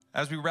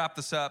As we wrap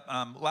this up,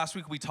 last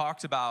week we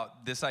talked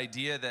about this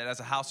idea that as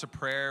a house of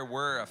prayer,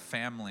 we're a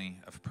family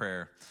of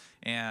prayer.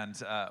 And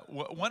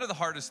one of the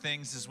hardest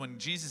things is when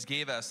Jesus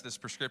gave us this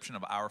prescription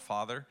of our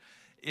Father,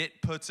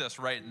 it puts us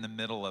right in the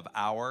middle of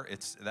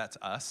that's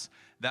us.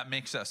 That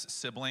makes us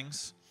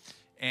siblings.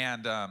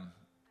 And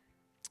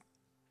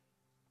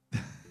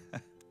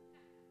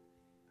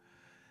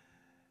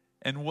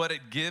and what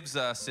it gives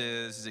us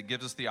is it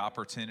gives us the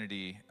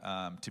opportunity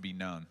to be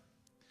known.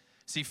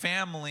 See,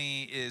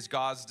 family is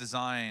God's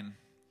design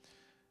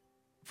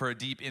for a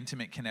deep,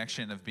 intimate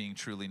connection of being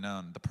truly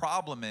known. The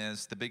problem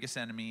is the biggest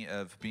enemy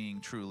of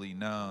being truly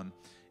known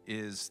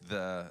is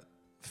the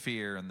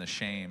fear and the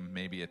shame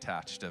maybe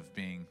attached of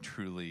being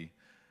truly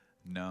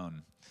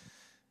known.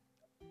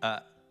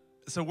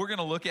 So we're going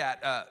to look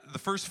at the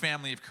first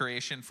family of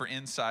creation for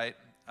insight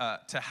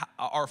to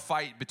our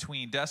fight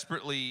between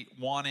desperately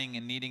wanting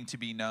and needing to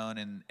be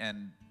known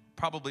and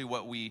probably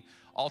what we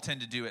all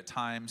tend to do at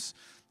times,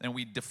 and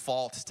we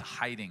default to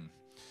hiding.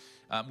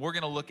 We're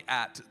going to look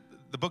at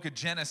the book of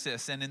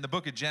Genesis, and in the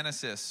book of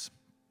Genesis,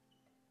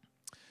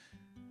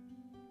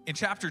 in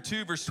chapter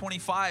 2, verse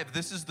 25,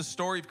 this is the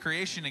story of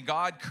creation, and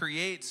God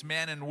creates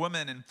man and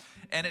woman,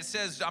 and it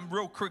says, I'm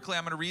going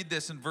to read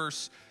this in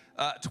verse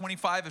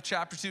 25 of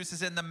chapter 2. It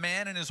says, and the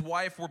man and his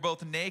wife were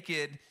both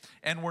naked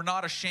and were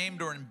not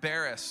ashamed or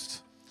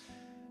embarrassed.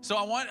 So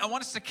I want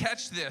us to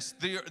catch this.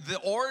 The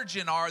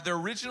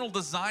original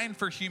design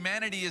for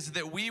humanity is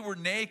that we were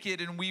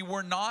naked and we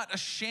were not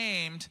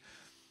ashamed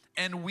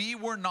and we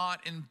were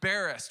not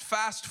embarrassed.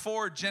 Fast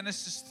forward,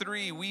 Genesis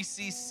 3, we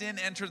see sin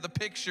enter the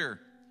picture.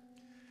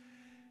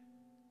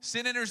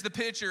 Sin enters the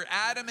picture.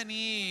 Adam and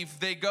Eve,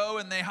 they go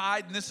and they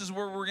hide, and this is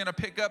where we're going to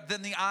pick up.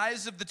 Then the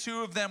eyes of the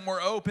two of them were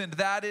opened.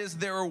 That is,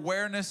 their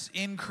awareness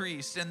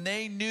increased, and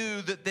they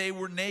knew that they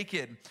were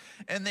naked.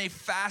 And they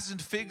fastened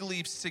fig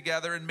leaves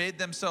together and made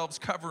themselves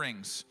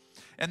coverings.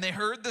 And they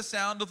heard the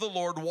sound of the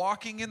Lord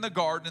walking in the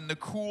garden in the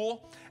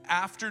cool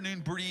afternoon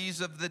breeze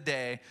of the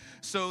day.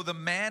 So the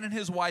man and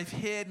his wife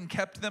hid and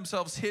kept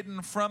themselves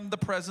hidden from the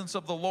presence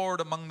of the Lord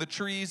among the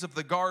trees of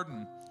the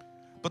garden.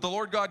 But the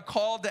Lord God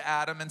called to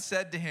Adam and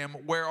said to him,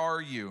 where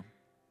are you?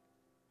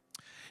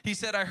 He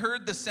said, I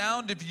heard the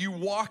sound of you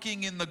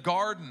walking in the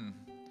garden,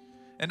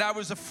 and I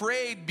was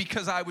afraid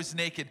because I was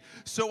naked.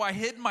 So I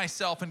hid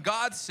myself. And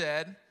God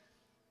said,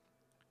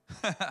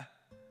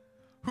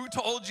 who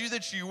told you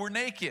that you were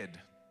naked?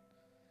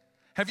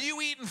 Have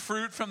you eaten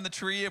fruit from the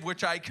tree of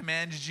which I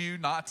commanded you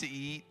not to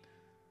eat?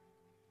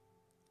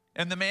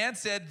 And the man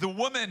said, the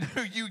woman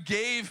who you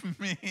gave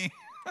me.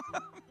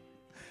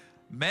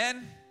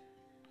 Men,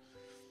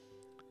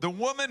 the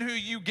woman who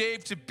you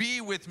gave to be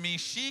with me,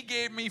 she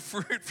gave me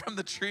fruit from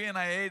the tree and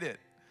I ate it.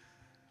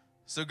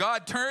 So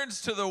God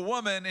turns to the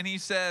woman and he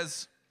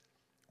says,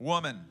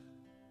 woman,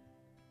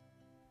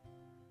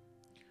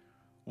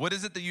 what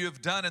is it that you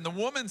have done? And the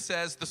woman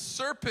says, the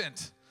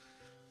serpent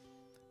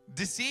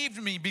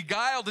deceived me,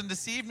 beguiled and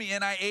deceived me,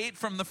 and I ate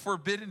from the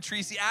forbidden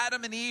tree. See,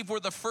 Adam and Eve were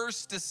the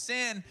first to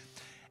sin,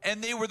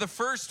 and they were the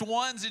first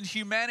ones in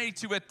humanity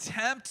to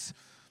attempt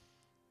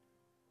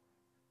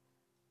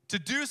to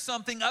do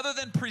something other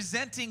than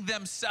presenting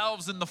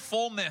themselves in the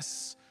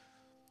fullness,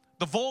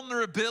 the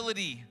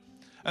vulnerability,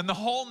 and the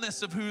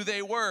wholeness of who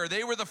they were.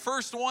 They were the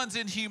first ones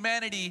in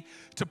humanity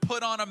to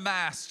put on a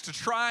mask, to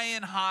try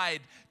and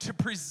hide, to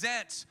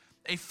present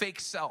a fake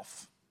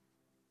self.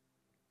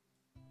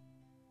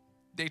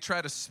 They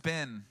try to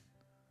spin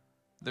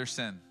their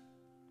sin.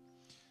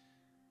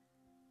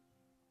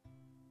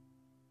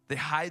 They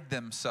hide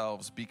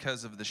themselves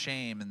because of the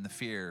shame and the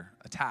fear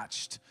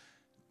attached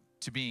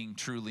to being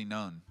truly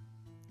known.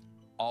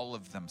 All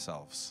of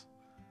themselves.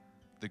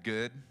 The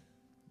good,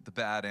 the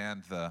bad,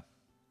 and the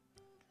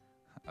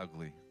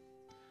ugly.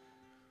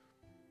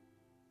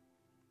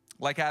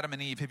 Like Adam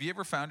and Eve, have you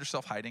ever found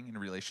yourself hiding in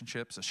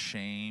relationships,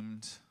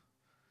 ashamed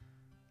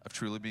of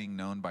truly being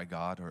known by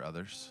God or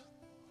others?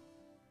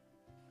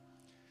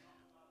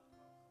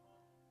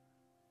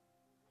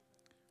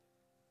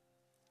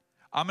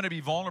 I'm going to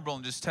be vulnerable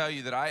and just tell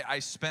you that I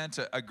spent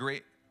a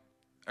great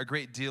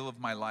deal of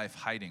my life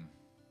hiding.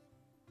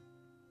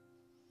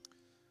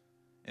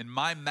 And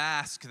my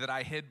mask that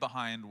I hid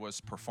behind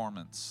was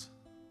performance.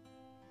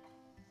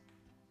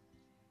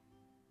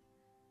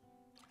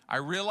 I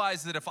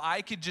realized that if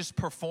I could just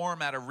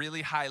perform at a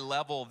really high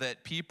level,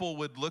 that people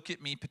would look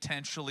at me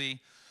potentially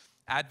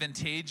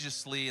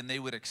advantageously and they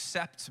would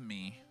accept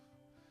me.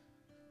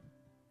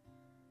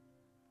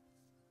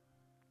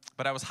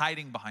 But I was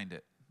hiding behind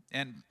it.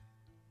 And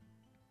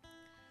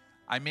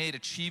I made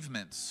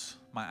achievements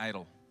my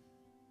idol.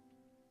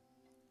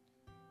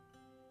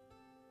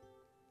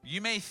 You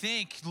may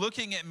think,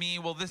 looking at me,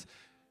 well,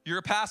 you're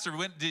a pastor.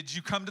 When did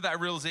you come to that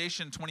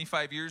realization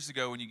 25 years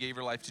ago when you gave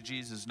your life to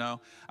Jesus?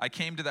 No, I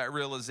came to that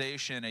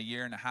realization a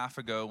year and a half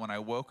ago when I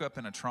woke up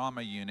in a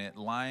trauma unit,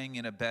 lying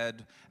in a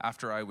bed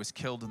after I was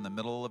killed in the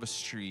middle of a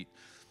street.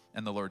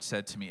 And the Lord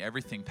said to me,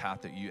 everything,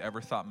 Pat, that you ever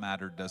thought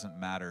mattered doesn't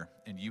matter.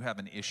 And you have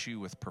an issue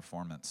with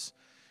performance.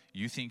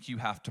 You think you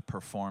have to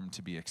perform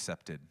to be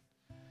accepted.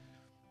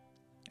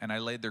 And I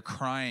laid there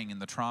crying in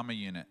the trauma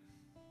unit.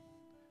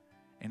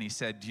 And he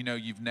said, you know,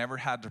 you've never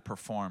had to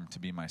perform to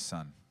be my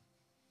son.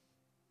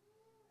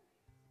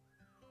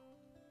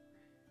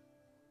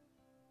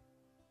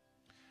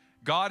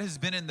 God has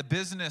been in the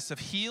business of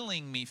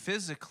healing me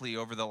physically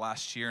over the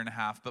last year and a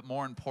half, but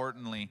more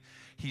importantly,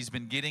 he's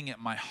been getting at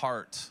my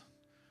heart.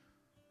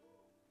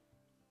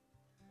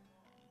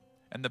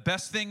 And the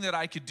best thing that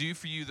I could do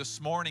for you this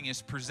morning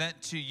is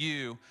present to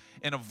you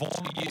in a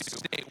vulnerable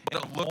state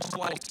what it looks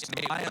like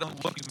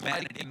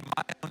in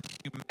my own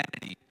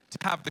humanity, to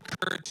have the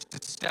courage to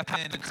step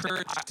in,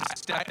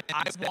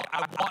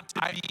 I want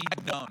to be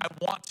known. I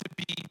want to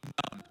be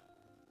known.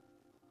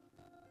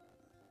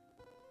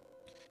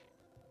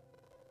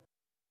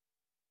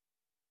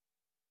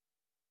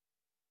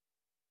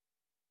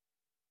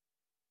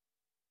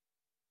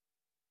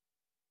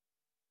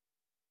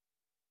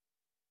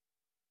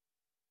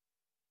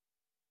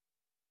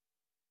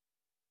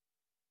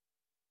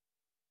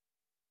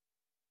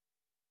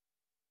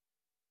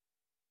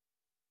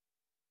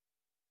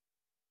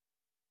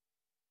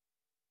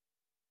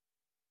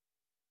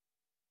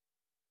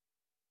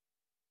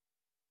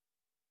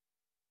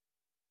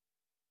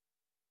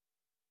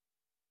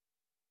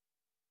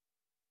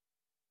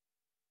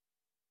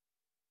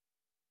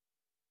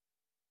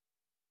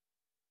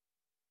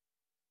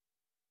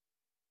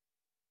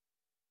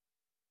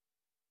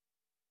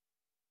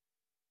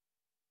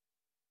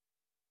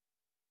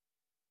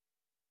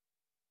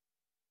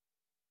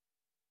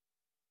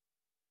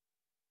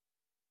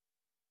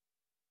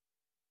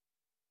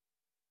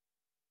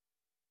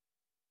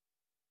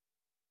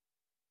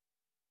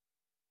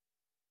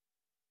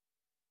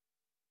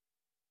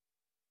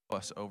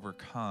 Us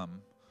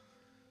overcome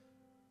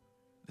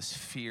this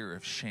fear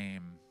of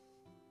shame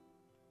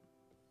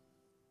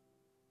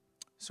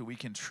so we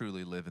can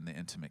truly live in the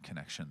intimate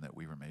connection that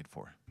we were made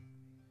for.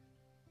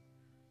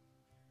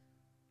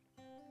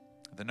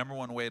 The number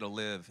one way to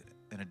live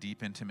in a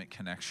deep, intimate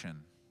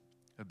connection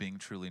of being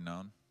truly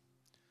known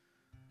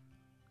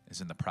is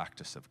in the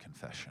practice of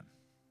confession.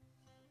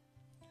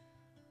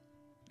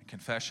 And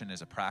confession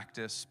is a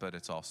practice, but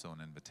it's also an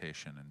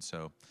invitation. And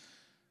so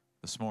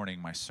this morning,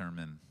 my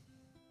sermon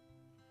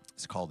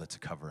is called It's a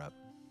Cover-Up.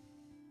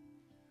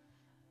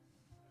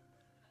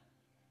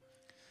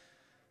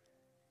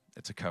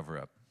 It's a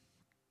cover-up.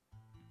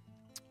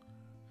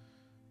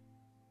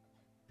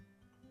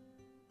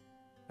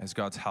 As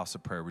God's house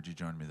of prayer, would you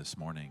join me this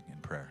morning in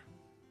prayer?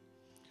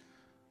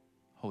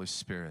 Holy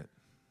Spirit,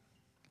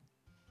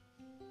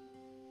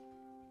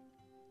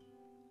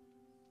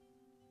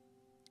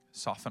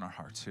 soften our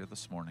hearts here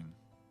this morning.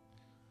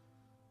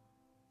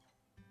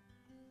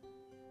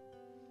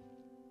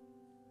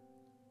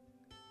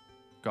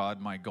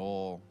 God, my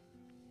goal,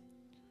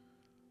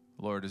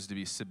 Lord, is to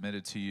be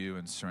submitted to you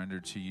and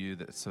surrendered to you,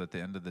 that so at the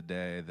end of the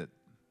day that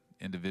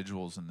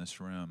individuals in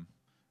this room,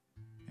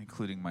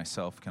 including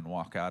myself, can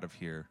walk out of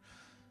here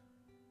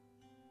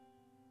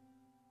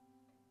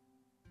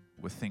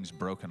with things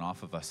broken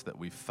off of us that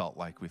we've felt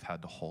like we've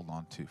had to hold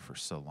on to for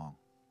so long.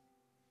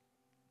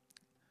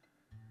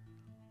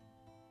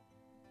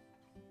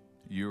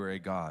 You are a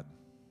God,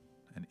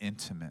 an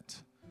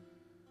intimate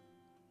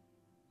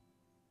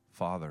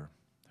Father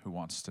who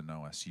wants to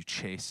know us. You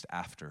chased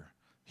after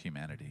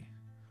humanity.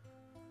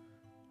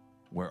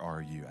 Where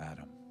are you,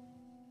 Adam?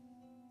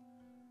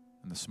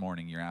 And this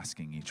morning, you're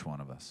asking each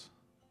one of us,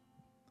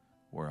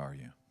 where are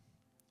you?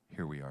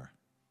 Here we are.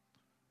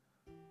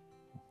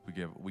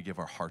 We give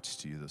our hearts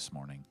to you this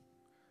morning,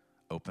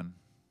 open,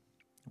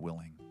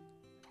 willing,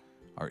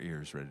 our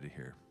ears ready to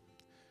hear.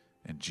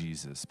 In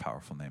Jesus'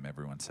 powerful name,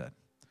 everyone said,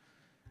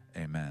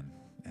 amen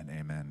and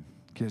amen.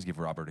 You guys give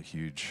Robert a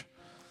huge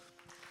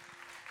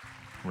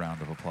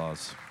round of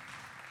applause.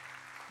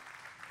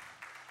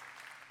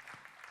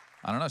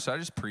 I don't know, should I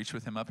just preach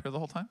with him up here the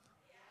whole time?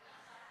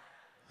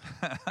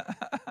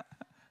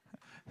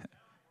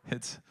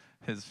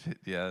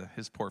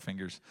 His poor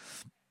fingers.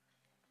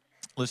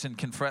 Listen,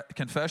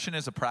 confession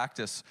is a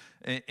practice.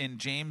 In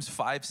James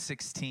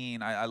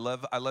 5:16, I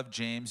love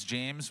James.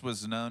 James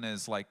was known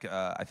as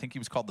I think he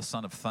was called the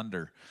son of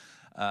thunder.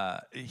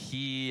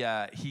 He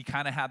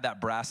kind of had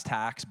that brass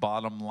tacks,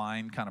 bottom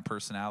line kind of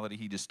personality.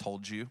 He just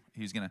told you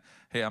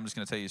I'm just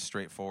gonna tell you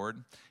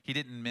straightforward. He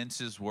didn't mince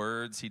his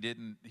words. He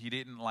didn't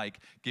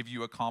give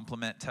you a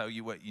compliment, tell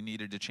you what you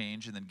needed to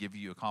change, and then give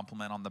you a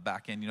compliment on the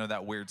back end. You know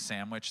that weird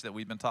sandwich that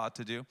we've been taught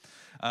to do.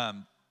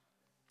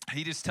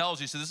 He just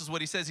tells you. So this is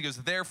what he says. He goes,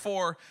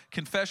 therefore,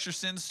 confess your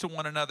sins to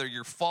one another,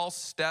 your false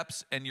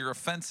steps and your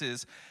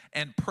offenses,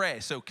 and pray.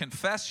 So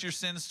confess your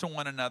sins to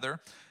one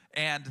another,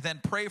 and then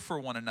pray for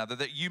one another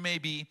that you may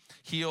be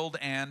healed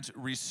and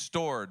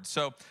restored.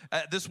 So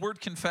this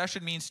word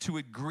confession means to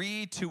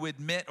agree, to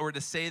admit, or to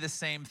say the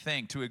same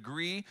thing. To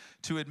agree,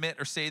 to admit,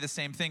 or say the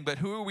same thing. But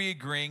who are we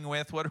agreeing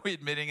with? What are we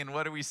admitting, and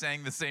what are we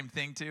saying the same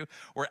thing to?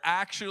 We're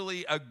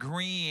actually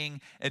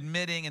agreeing,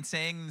 admitting, and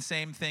saying the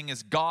same thing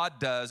as God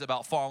does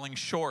about falling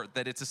short,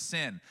 that it's a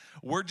sin.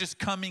 We're just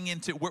coming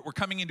into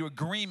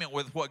agreement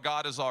with what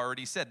God has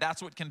already said.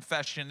 That's what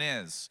confession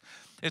is.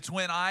 It's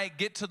when I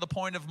get to the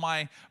point of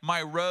my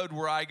road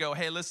where I go,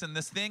 hey, listen,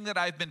 this thing that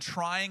I've been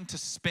trying to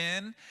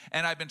spin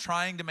and I've been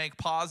trying to make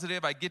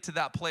positive, I get to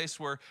that place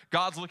where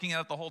God's looking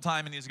at it the whole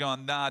time and he's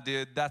going, nah,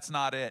 dude, that's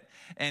not it.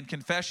 And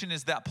confession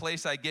is that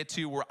place I get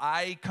to where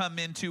I come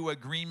into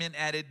agreement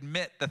and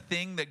admit the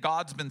thing that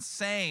God's been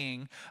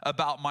saying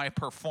about my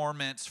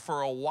performance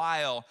for a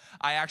while,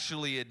 I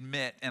actually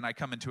admit and I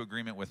come into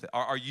agreement with it.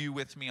 Are you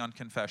with me on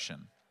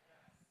confession?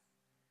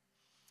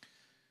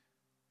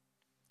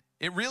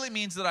 It really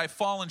means that I've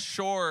fallen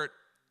short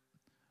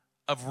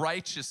of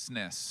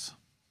righteousness.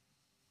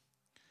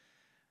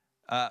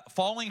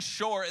 Falling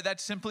short,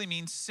 that simply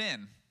means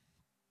sin.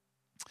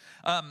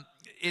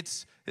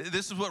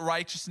 This is what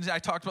righteousness, I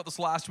talked about this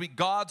last week,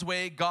 God's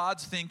way,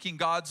 God's thinking,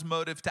 God's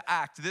motive to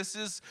act. This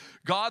is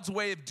God's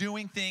way of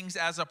doing things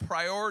as a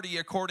priority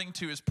according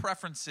to his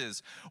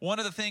preferences. One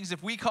of the things,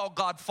 if we call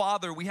God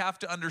Father, we have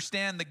to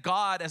understand that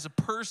God as a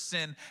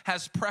person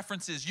has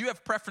preferences. You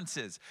have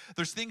preferences.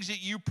 There's things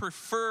that you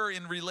prefer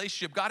in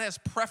relationship. God has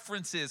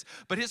preferences,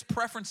 but his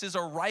preferences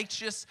are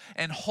righteous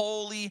and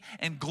holy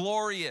and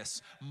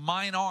glorious.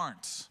 Mine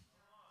aren't.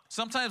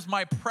 Sometimes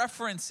my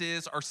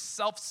preferences are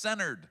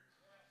self-centered.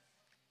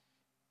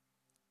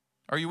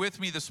 Are you with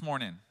me this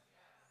morning?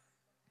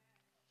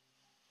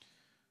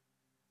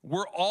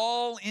 We're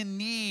all in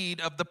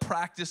need of the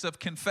practice of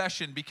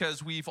confession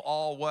because we've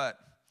all what?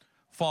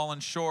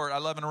 Fallen short. I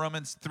love in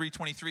Romans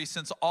 3:23,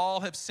 since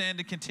all have sinned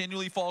and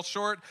continually fall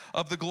short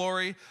of the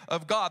glory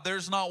of God.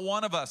 There's not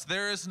one of us.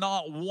 There is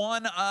not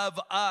one of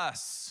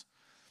us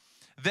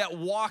that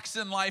walks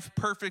in life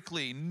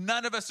perfectly.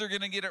 None of us are going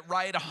to get it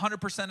right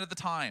 100% of the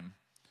time.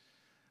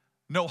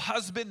 No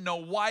husband, no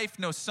wife,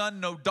 no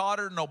son, no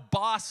daughter, no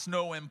boss,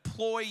 no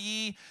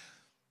employee.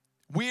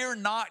 We're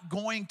not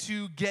going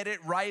to get it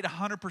right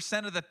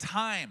 100% of the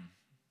time.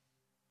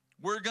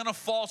 We're going to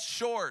fall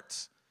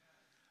short.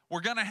 We're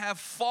going to have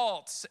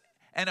faults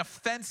and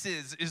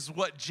offenses is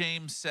what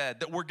James said,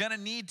 that we're going to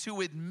need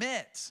to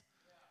admit.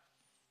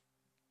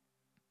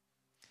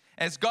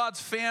 As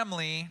God's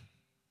family,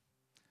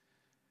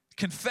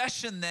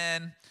 confession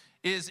then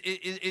is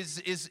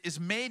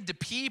made to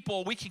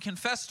people. We can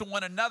confess to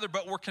one another,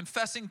 but we're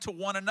confessing to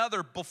one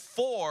another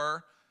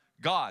before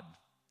God.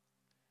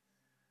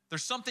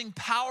 There's something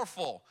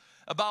powerful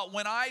about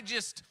when I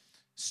just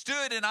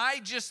stood and I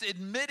just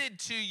admitted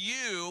to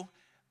you,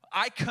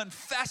 I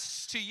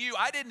confessed to you.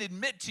 I didn't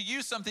admit to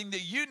you something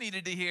that you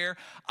needed to hear.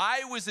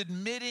 I was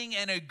admitting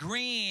and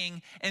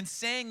agreeing and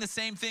saying the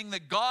same thing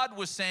that God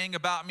was saying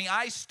about me.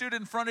 I stood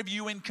in front of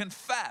you and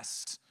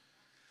confessed.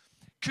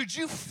 Could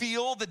you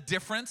feel the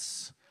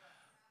difference?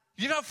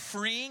 You know how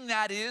freeing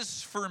that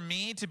is for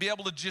me to be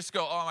able to just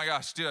go, oh my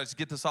gosh, dude, let's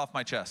get this off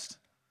my chest.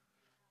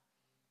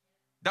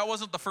 That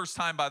wasn't the first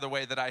time, by the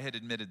way, that I had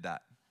admitted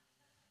that.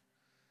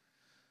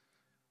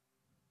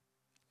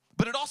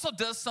 But it also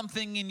does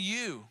something in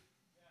you.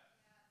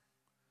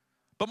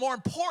 But more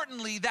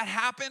importantly, that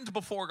happened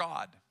before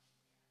God.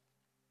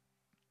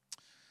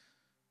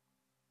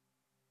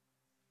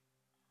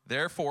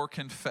 Therefore,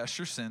 confess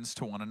your sins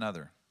to one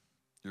another,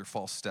 your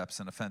false steps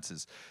and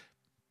offenses.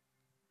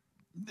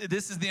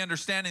 This is the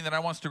understanding that I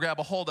want us to grab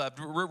a hold of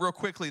real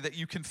quickly, that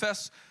you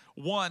confess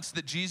once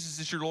that Jesus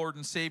is your Lord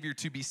and Savior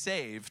to be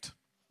saved,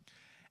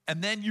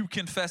 and then you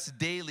confess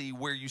daily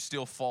where you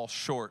still fall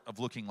short of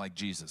looking like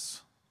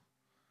Jesus.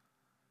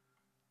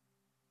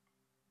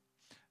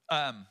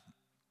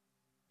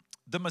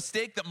 The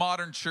mistake that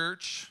modern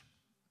church,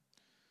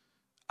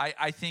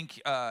 I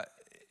think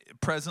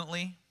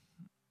presently,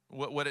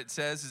 what it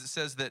says is it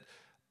says that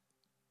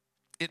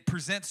it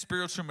presents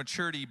spiritual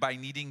maturity by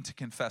needing to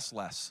confess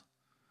less.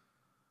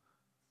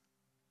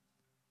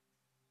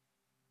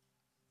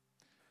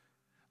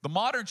 The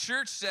modern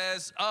church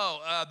says,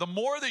 the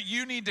more that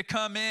you need to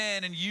come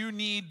in and you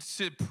need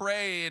to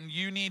pray and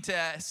you need to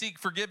seek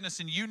forgiveness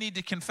and you need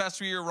to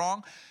confess where you're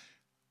wrong,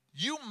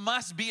 you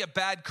must be a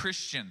bad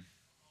Christian.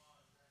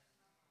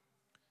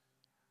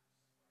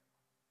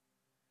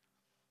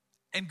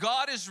 And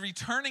God is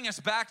returning us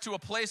back to a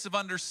place of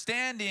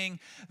understanding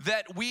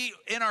that we,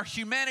 in our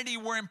humanity,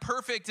 we're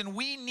imperfect and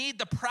we need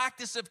the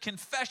practice of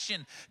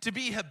confession to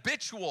be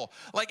habitual.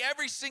 Like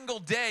every single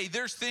day,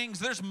 there's things,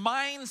 there's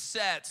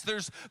mindsets,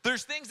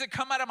 there's things that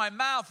come out of my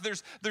mouth,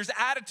 there's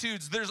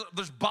attitudes,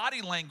 there's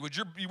body language.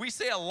 We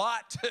say a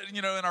lot,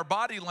 in our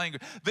body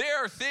language.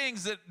 There are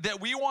things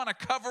that we want to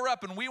cover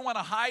up and we want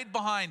to hide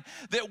behind,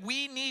 that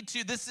we need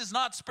to, this is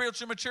not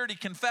spiritual maturity,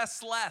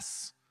 confess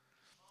less.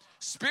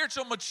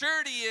 Spiritual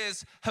maturity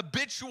is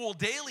habitual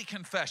daily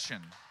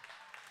confession.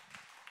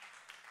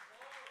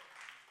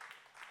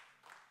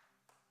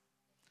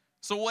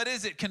 So what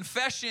is it?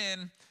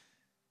 Confession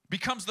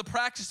becomes the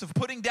practice of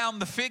putting down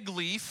the fig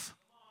leaf,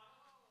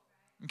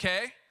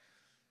 okay?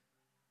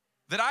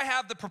 That I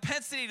have the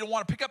propensity to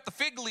want to pick up the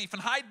fig leaf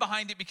and hide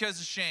behind it because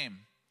of shame.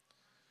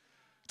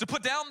 To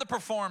put down the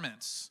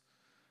performance.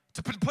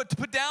 To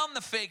put down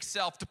the fake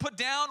self, to put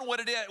down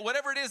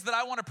whatever it is that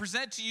I want to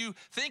present to you,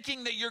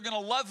 thinking that you're going to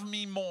love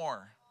me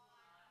more.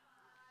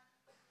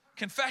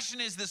 Confession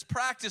is this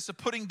practice of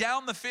putting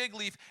down the fig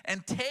leaf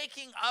and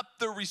taking up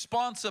the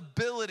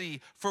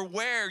responsibility for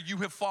where you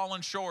have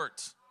fallen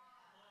short.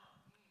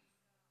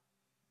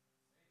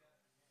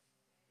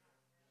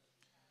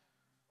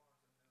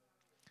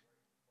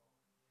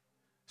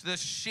 So the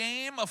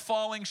shame of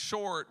falling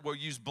short will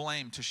use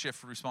blame to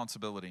shift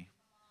responsibility.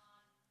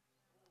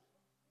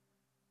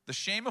 The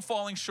shame of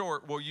falling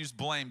short will use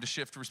blame to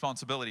shift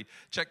responsibility.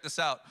 Check this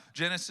out.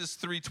 Genesis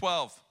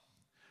 3:12.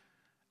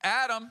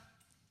 Adam,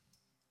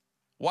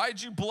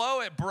 why'd you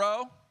blow it,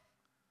 bro?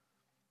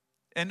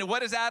 And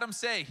what does Adam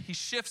say? He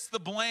shifts the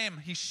blame.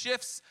 He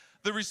shifts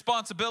the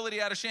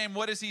responsibility out of shame.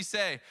 What does he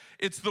say?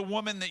 It's the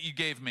woman that you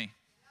gave me.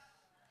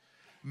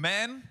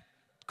 Men,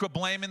 quit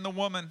blaming the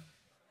woman.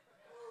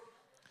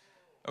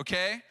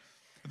 Okay?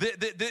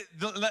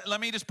 Let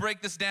me just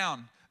break this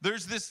down.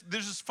 There's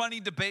this funny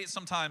debate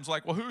sometimes,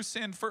 like, well, who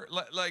sinned first?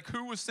 Like,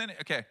 who was sinning?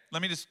 Okay,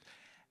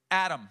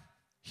 Adam,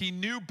 he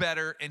knew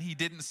better and he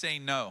didn't say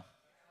no.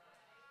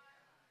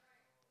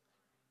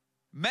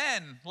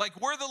 Men, like,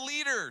 we're the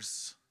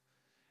leaders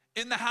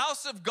in the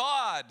house of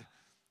God,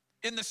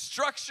 in the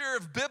structure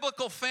of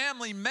biblical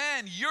family.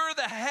 Men, you're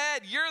the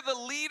head, you're the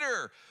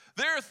leader.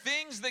 There are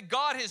things that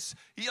God has,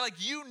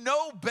 you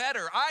know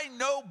better. I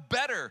know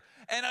better.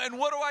 And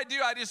what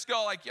do? I just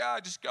go like, yeah,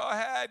 just go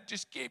ahead.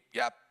 Just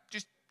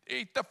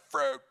eat the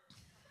fruit.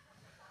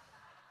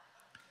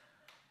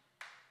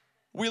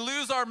 We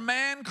lose our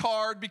man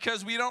card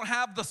because we don't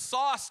have the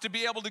sauce to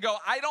be able to go,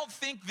 I don't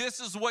think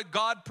this is what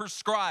God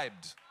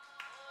prescribed.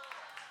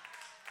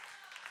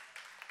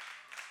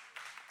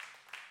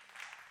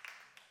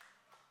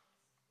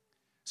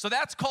 So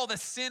that's called a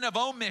sin of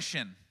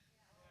omission.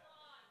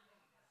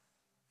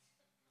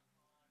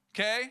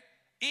 Okay?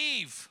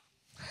 Eve.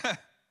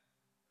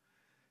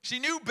 She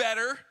knew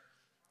better,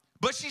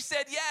 but she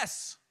said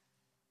yes.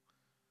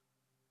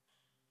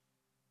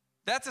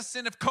 That's a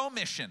sin of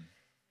commission.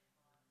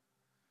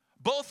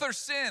 Both are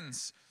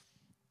sins.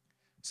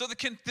 So the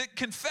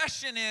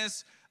confession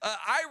is,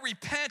 I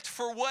repent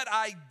for what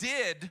I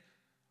did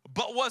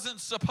but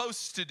wasn't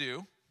supposed to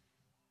do.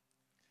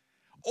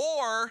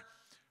 Or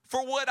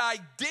for what I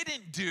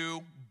didn't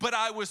do but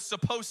I was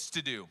supposed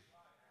to do.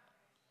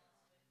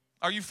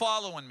 Are you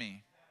following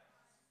me?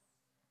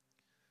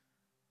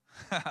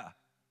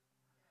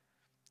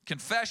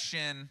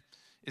 Confession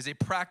is a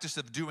practice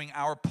of doing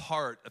our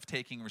part of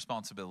taking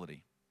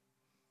responsibility.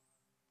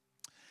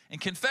 And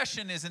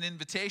confession is an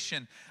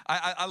invitation.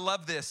 I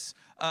love this.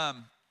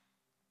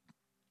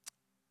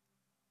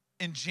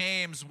 In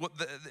James,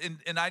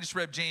 and I just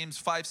read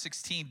James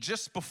 5:16.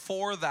 Just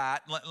before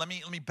that, let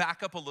me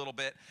back up a little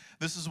bit.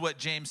 This is what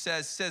James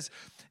says. It says,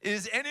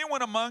 is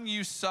anyone among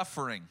you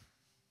suffering?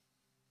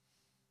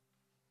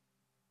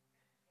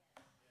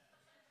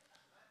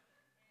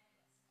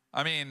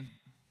 I mean,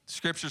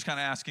 Scripture's kind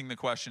of asking the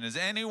question, is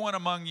anyone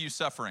among you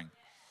suffering?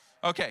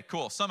 Okay,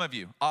 cool. Some of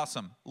you.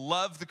 Awesome.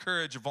 Love the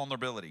courage of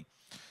vulnerability.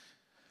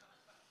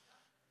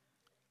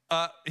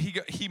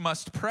 He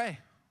must pray.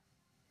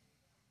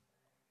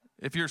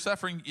 If you're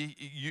suffering,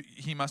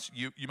 you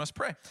must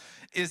pray.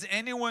 Is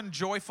anyone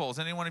joyful? Is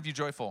any one of you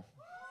joyful?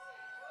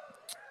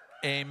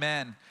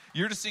 Amen.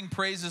 You're to sing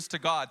praises to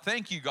God.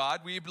 Thank you,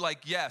 God. We'd be like,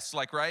 yes,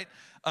 like, right?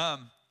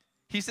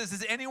 He says,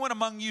 is anyone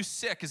among you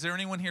sick? Is there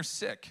anyone here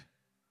sick?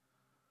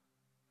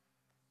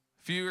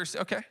 Few are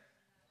sick. Okay.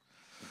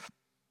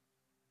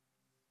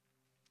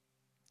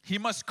 He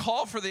must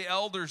call for the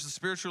elders, the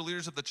spiritual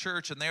leaders of the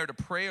church, and they are to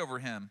pray over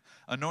him,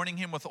 anointing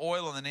him with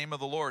oil in the name of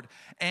the Lord.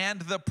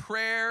 And the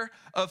prayer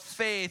of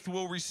faith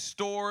will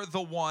restore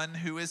the one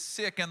who is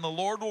sick, and the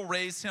Lord will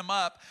raise him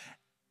up.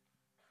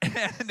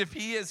 And if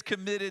he has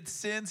committed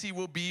sins, he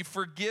will be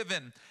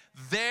forgiven.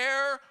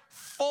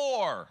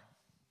 Therefore,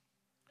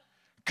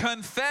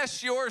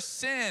 confess your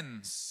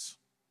sins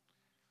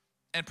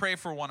and pray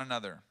for one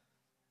another.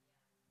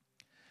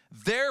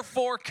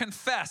 Therefore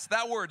confess.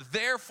 That word,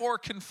 therefore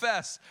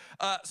confess.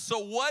 So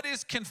what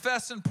is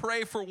confess and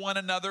pray for one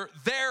another?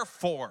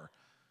 Therefore.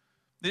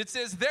 It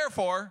says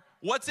therefore.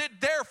 What's it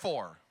there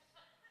for?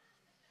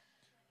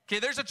 Okay,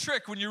 there's a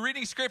trick. When you're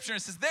reading Scripture and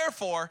it says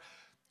therefore,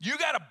 you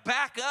got to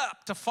back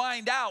up to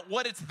find out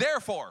what it's there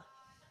for.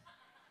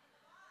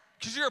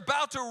 Because you're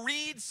about to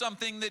read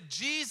something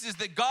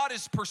that God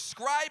is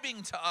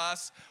prescribing to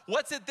us.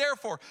 What's it there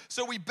for?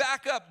 So we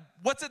back up.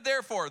 What's it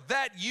there for?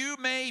 That you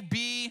may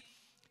be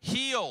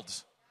healed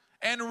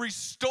and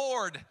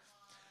restored.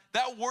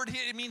 That word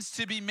here, it means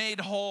to be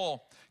made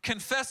whole.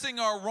 Confessing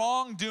our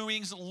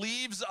wrongdoings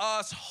leaves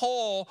us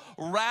whole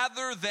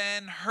rather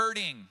than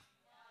hurting.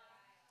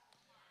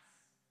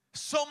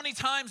 So many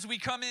times we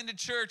come into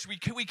church, we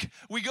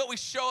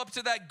show up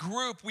to that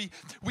group, we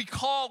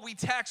call, we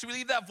text, we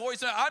leave that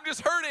voice, I'm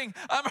just hurting,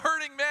 I'm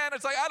hurting, man.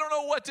 It's like, I don't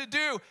know what to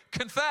do.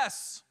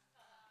 Confess.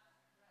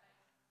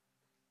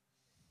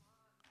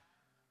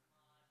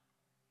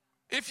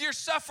 If you're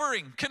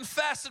suffering,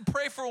 confess and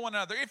pray for one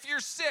another. If you're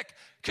sick,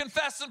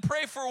 confess and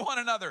pray for one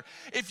another.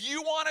 If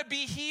you want to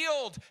be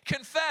healed,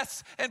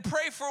 confess and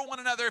pray for one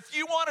another. If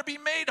you want to be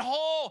made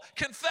whole,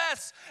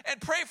 confess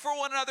and pray for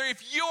one another.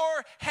 If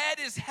your head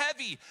is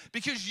heavy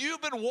because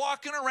you've been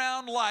walking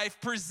around life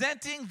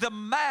presenting the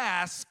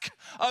mask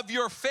of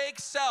your fake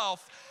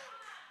self,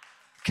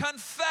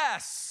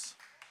 confess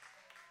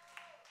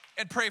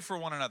and pray for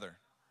one another.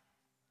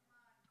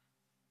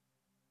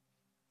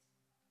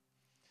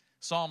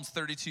 Psalms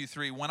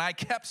 32:3, when I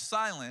kept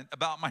silent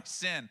about my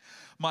sin,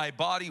 my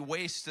body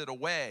wasted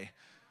away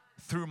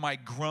through my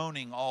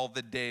groaning all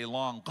the day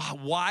long. God,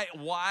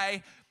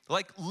 why?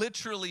 Like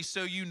literally,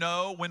 so you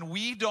know, when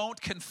we don't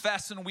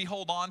confess and we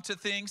hold on to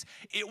things,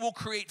 it will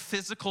create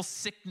physical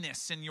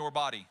sickness in your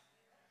body.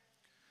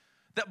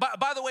 That,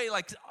 by the way,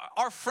 like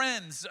our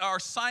friends, our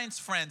science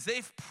friends,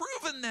 they've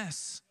proven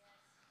this.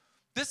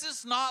 This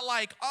is not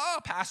like, oh,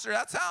 pastor,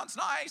 that sounds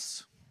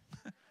nice.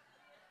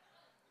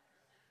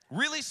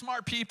 Really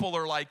smart people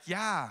are like,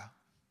 yeah,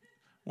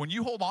 when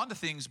you hold on to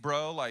things,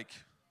 bro, like,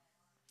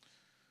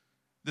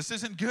 this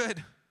isn't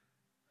good.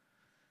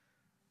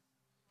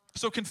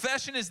 So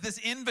confession is this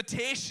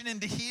invitation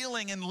into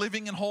healing and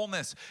living in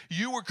wholeness.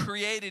 You were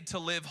created to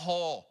live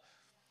whole.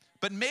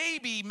 But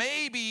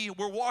maybe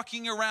we're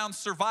walking around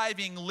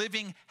surviving,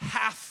 living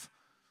half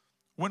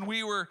when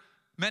we were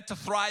meant to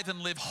thrive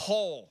and live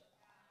whole.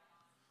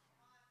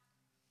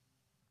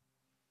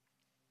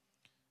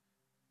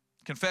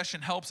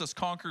 Confession helps us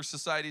conquer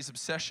society's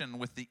obsession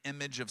with the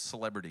image of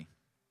celebrity.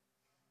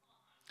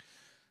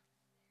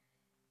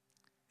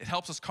 It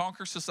helps us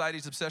conquer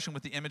society's obsession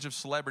with the image of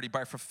celebrity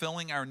by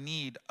fulfilling our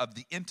need of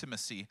the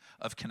intimacy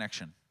of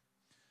connection.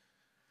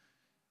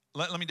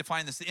 Let me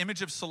define this. The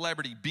image of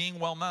celebrity, being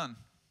well known.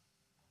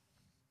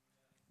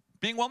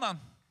 Being well known.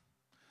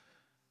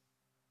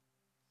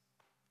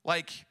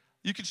 Like,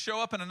 you could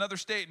show up in another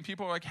state and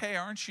people are like, hey,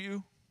 aren't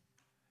you?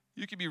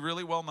 You could be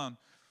really well known.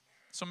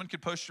 Someone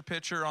could post your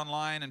picture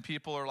online and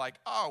people are like,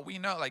 oh, we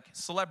know, like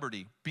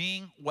celebrity,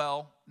 being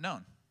well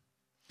known.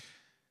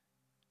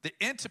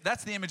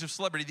 That's the image of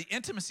celebrity. The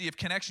intimacy of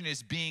connection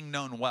is being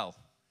known well.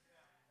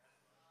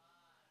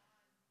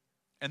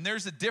 And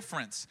there's a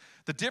difference.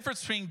 The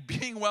difference between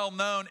being well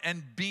known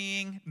and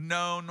being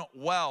known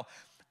well.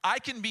 I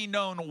can be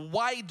known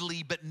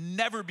widely but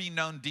never be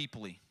known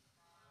deeply.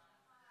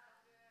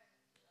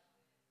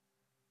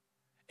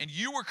 And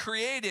you were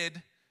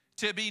created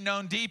to be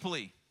known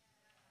deeply.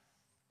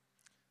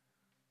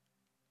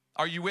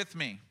 Are you with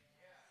me?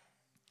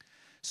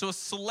 So a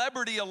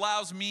celebrity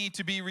allows me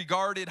to be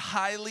regarded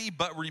highly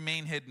but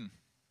remain hidden.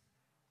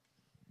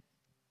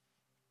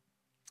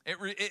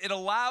 It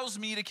allows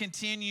me to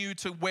continue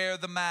to wear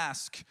the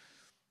mask.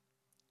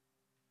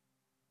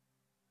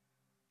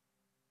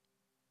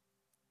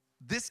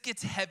 This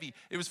gets heavy.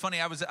 It was funny.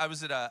 I was at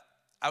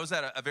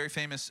a very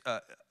famous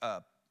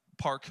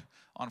park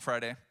on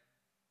Friday.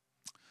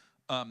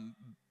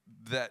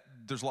 That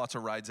there's lots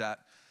of rides at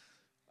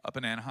up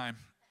in Anaheim.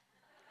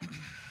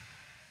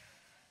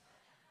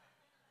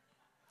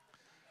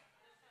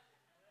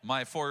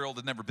 My 4-year-old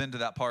had never been to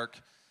that park.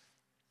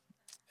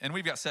 And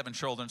we've got 7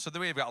 children, so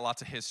we've got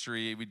lots of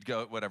history. We'd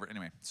go, whatever.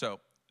 Anyway, so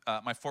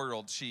my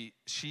 4-year-old,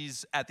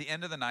 she's at the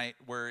end of the night,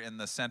 we're in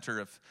the center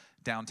of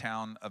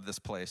downtown of this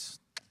place.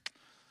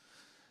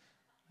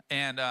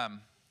 And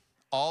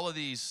all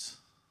these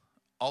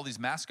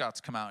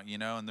mascots come out, you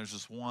know, and there's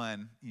this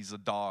one, he's a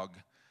dog,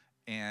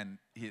 and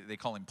they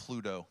call him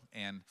Pluto.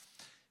 And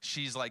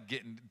she's like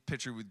getting a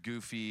picture with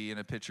Goofy and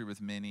a picture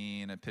with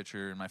Minnie and a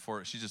picture, and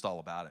she's just all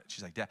about it.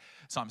 She's like, Dad.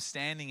 So I'm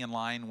standing in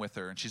line with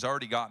her, and she's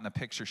already gotten a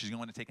picture. She's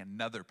going to take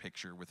another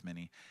picture with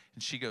Minnie.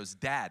 And she goes,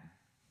 Dad,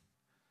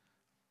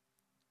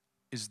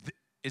 is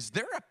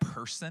there a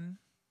person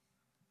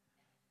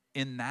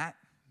in that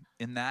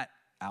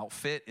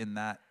outfit,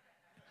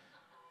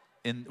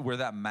 with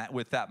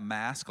that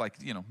mask, like,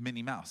 you know,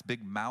 Minnie Mouse,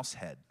 big mouse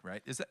head,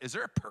 right? Is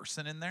there a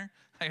person in there?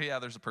 I go, yeah,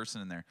 there's a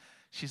person in there.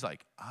 She's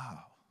like, oh.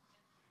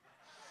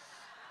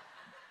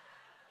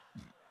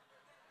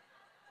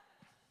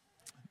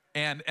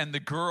 And the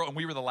girl, and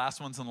we were the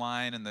last ones in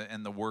line,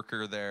 and the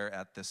worker there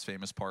at this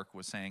famous park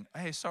was saying,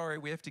 hey, sorry,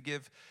 we have to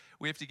give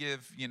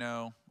you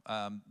know,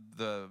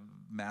 the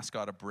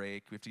mascot a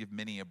break. We have to give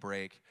Minnie a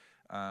break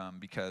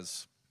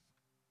because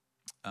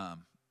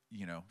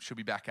you know, she'll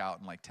be back out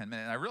in like 10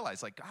 minutes. And I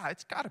realized, like, God,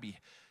 it's got to be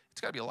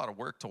a lot of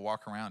work to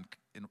walk around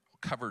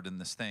covered in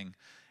this thing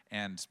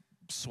and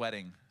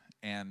sweating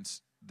and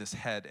this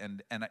head,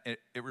 and it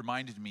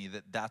reminded me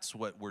that that's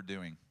what we're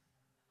doing.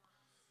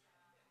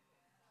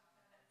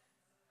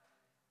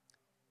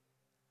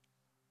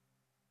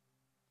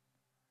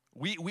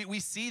 We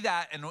see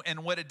that,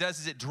 and what it does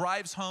is it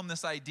drives home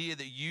this idea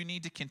that you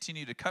need to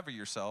continue to cover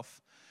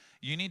yourself.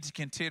 You need to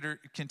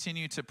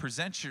continue to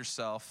present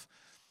yourself.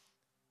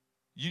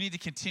 You need to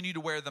continue to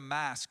wear the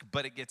mask,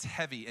 but it gets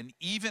heavy. And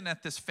even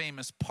at this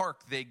famous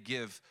park, they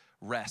give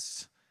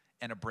rest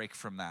and a break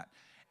from that.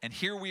 And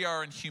here we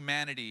are in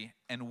humanity,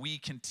 and we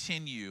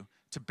continue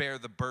to bear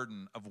the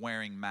burden of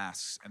wearing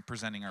masks and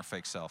presenting our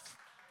fake self.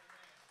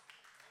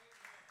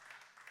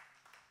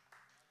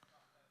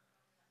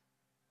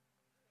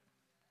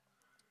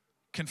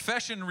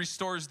 Confession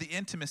restores the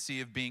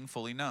intimacy of being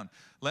fully known.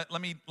 Let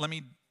me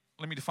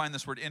define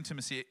this word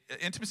intimacy.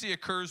 Intimacy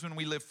occurs when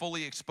we live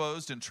fully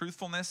exposed in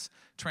truthfulness,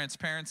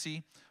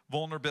 transparency,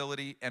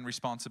 vulnerability, and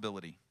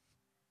responsibility.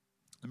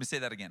 Let me say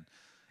that again.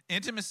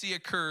 Intimacy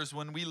occurs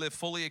when we live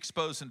fully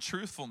exposed in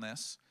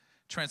truthfulness,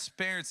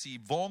 transparency,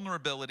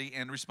 vulnerability,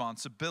 and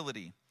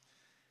responsibility.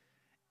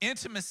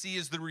 Intimacy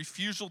is the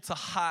refusal to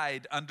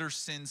hide under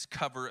sin's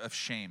cover of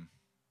shame.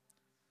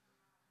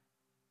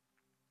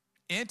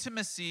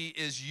 Intimacy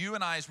is you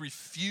and I's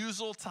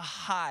refusal to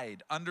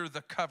hide under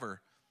the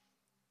cover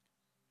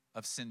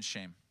of sin's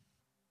shame.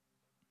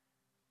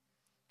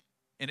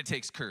 And it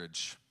takes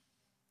courage.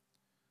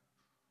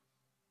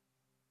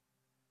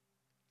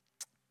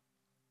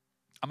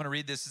 I'm going to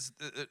read this.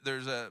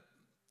 There's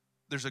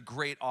a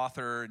great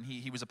author, and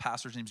he was a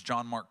pastor. His name's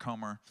John Mark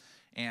Comer,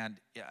 and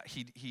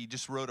he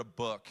just wrote a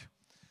book.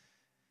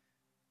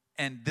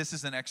 And this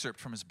is an excerpt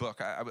from his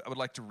book. I would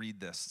like to read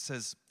this. It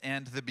says,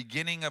 "And the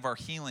beginning of our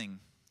healing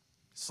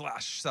 /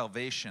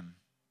 salvation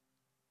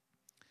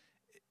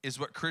is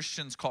what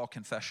Christians call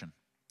confession.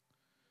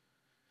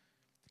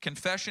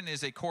 Confession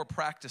is a core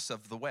practice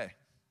of the way.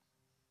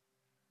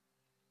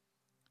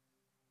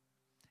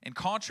 And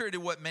contrary to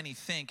what many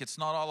think, it's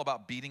not all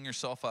about beating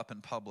yourself up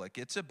in public.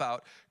 It's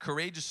about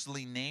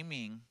courageously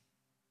naming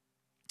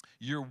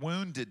your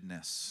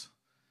woundedness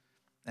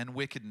and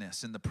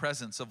wickedness in the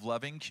presence of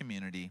loving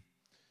community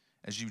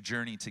as you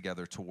journey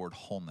together toward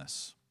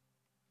wholeness.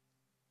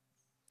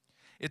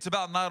 It's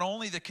about not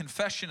only the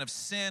confession of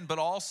sin, but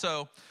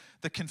also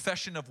the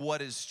confession of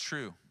what is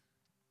true.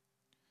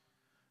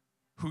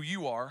 Who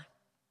you are,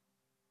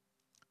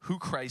 who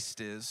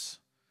Christ is,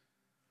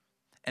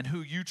 and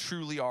who you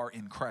truly are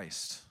in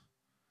Christ.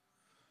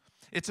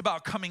 It's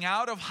about coming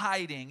out of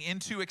hiding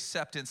into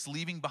acceptance,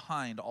 leaving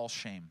behind all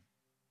shame.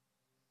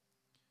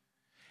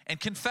 And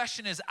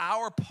confession is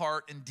our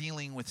part in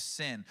dealing with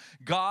sin.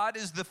 God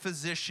is the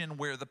physician,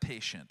 we're the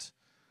patient.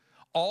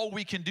 All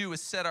we can do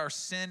is set our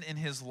sin in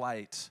his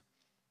light.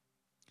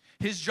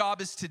 His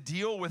job is to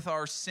deal with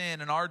our sin,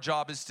 and our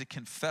job is to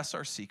confess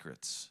our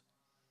secrets.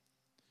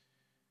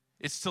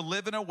 It's to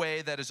live in a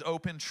way that is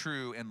open,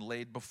 true, and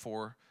laid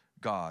before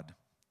God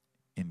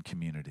in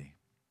community."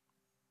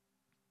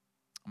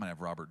 I'm going to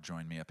have Robert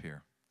join me up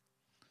here.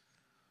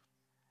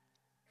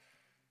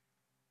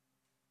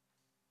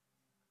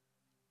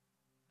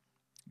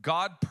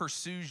 God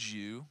pursues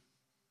you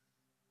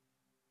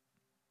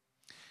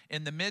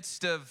in the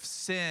midst of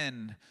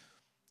sin,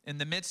 in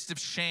the midst of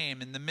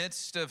shame, in the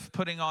midst of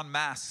putting on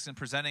masks and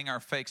presenting our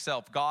fake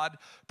self. God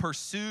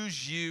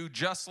pursues you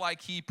just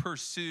like he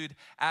pursued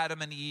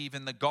Adam and Eve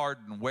in the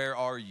garden. Where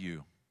are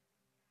you?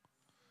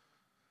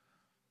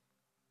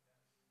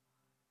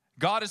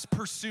 God is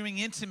pursuing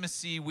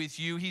intimacy with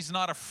you. He's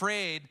not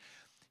afraid.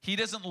 He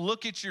doesn't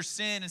look at your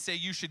sin and say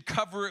you should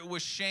cover it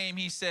with shame.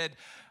 He said,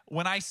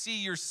 when I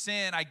see your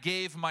sin, I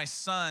gave my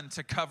son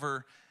to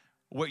cover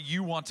what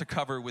you want to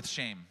cover with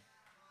shame.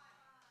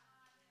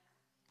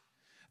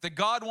 That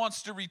God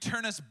wants to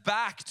return us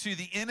back to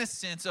the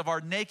innocence of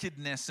our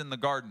nakedness in the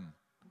garden.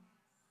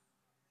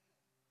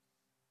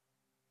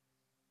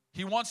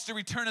 He wants to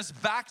return us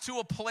back to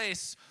a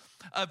place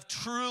of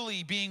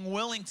truly being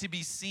willing to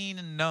be seen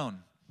and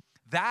known.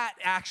 That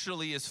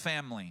actually is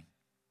family.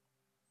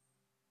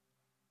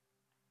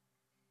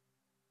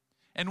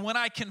 And when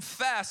I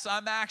confess,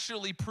 I'm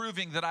actually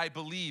proving that I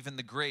believe in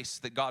the grace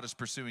that God is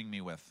pursuing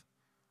me with.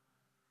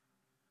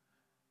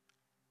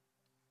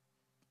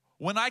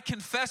 When I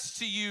confess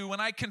to you,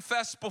 when I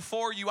confess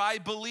before you, I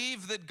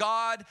believe that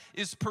God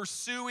is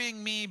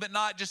pursuing me, but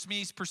not just me,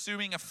 he's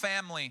pursuing a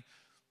family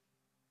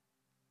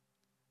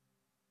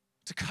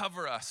to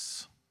cover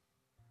us.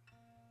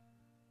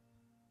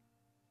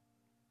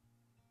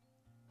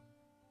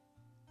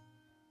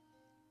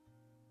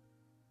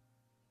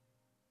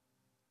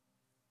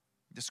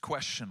 This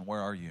question, where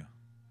are you?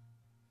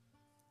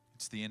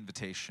 It's the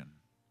invitation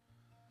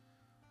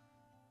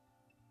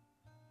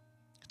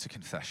to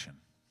confession.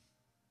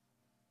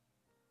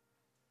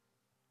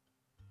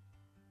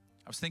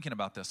 I was thinking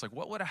about this, like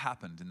what would have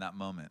happened in that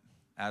moment?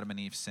 Adam and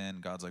Eve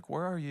sinned. God's like,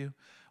 where are you?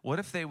 What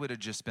if they would have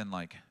just been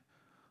like,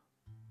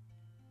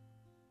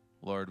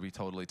 Lord, we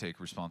totally take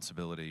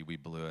responsibility. We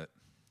blew it.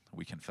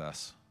 We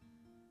confess.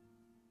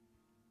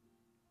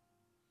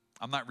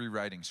 I'm not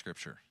rewriting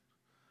scripture.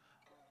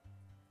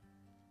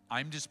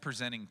 I'm just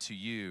presenting to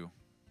you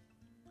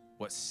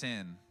what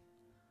sin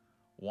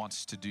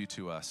wants to do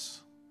to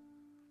us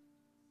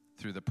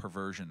through the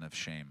perversion of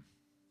shame.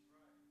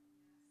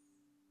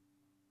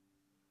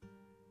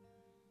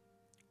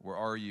 Where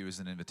are you is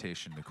an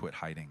invitation to quit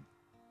hiding.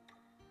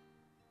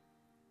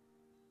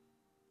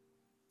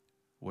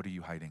 What are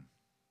you hiding?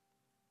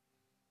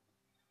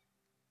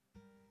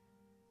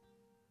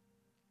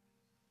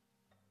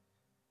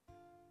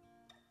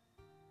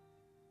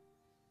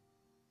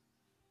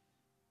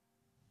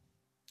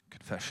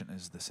 Confession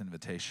is this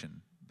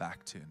invitation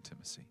back to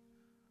intimacy.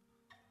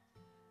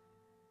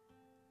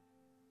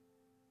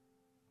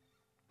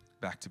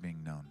 Back to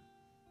being known.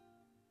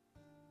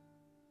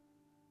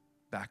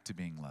 back to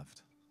being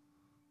loved,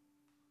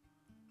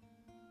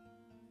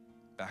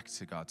 back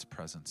to God's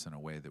presence in a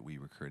way that we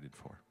were created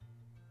for.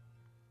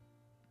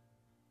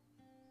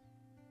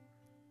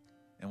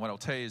 And what I'll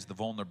tell you is the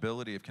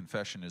vulnerability of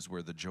confession is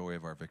where the joy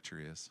of our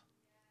victory is.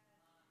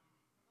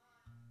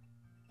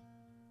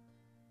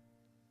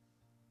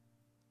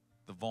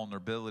 The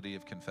vulnerability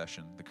of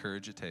confession, the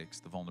courage it takes,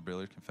 the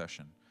vulnerability of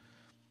confession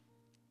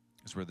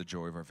is where the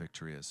joy of our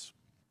victory is.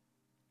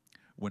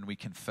 When we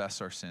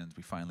confess our sins,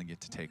 we finally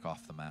get to take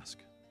off the mask.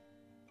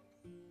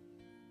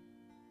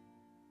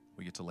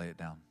 We get to lay it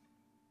down.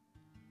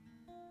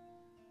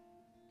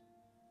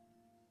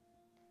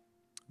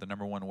 The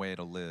number one way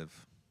to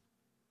live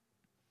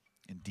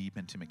in deep,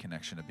 intimate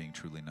connection of being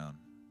truly known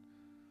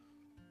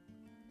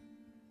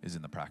is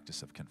in the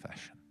practice of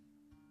confession.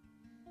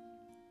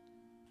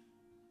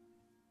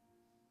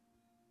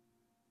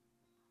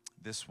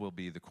 This will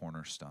be the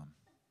cornerstone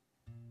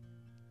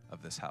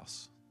of this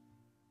house.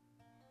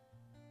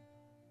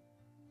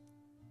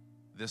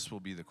 This will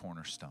be the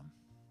cornerstone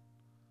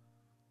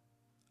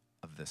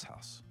of this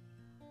house.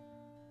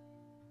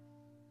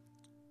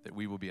 That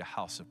we will be a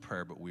house of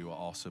prayer, but we will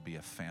also be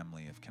a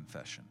family of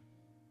confession.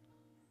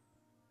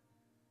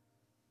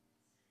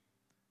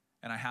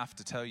 And I have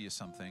to tell you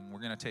something. We're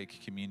going to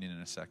take communion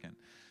in a second.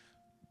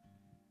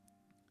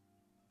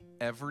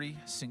 Every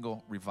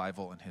single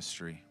revival in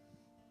history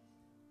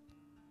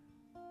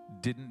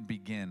didn't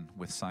begin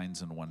with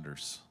signs and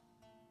wonders.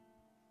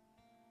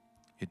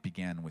 It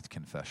began with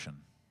confession.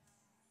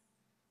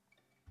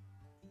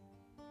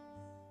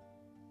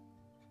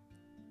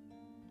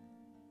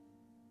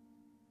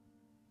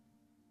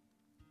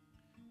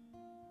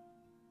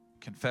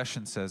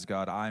 Confession says,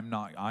 God, I'm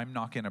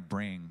not going to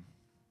bring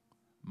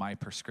my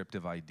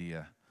prescriptive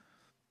idea.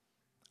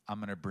 I'm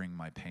going to bring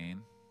my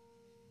pain.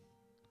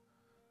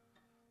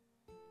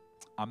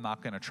 I'm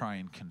not going to try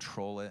and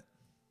control it.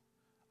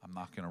 I'm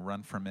not going to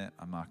run from it.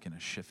 I'm not going to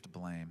shift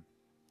blame.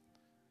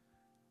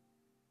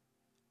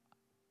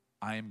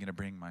 I am going to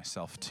bring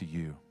myself to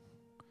you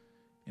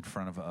in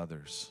front of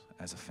others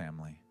as a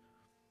family.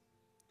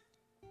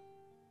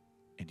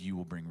 And you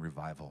will bring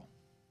revival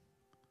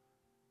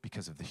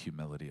because of the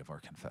humility of our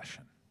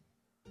confession.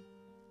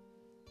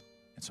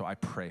 And so I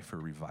pray for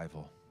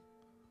revival.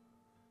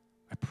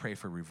 I pray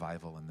for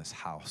revival in this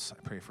house.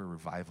 I pray for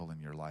revival in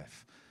your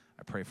life.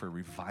 I pray for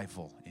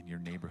revival in your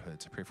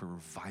neighborhoods. I pray for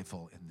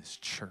revival in this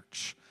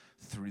church,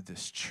 through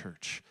this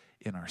church,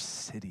 in our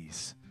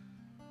cities.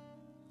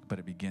 But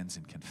it begins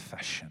in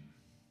confession.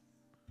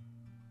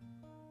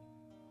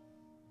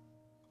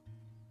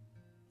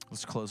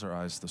 Let's close our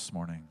eyes this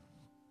morning.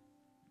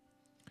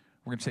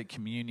 We're going to take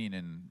communion,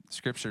 and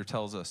Scripture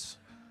tells us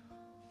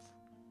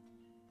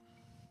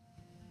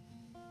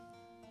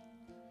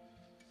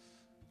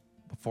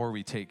before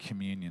we take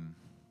communion,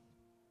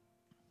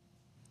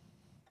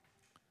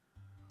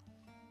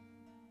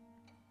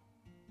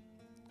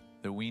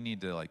 that we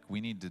need to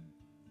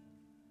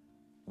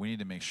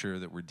make sure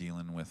that we're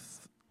dealing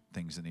with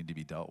things that need to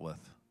be dealt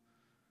with.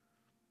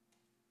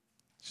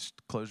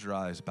 Just close your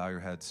eyes, bow your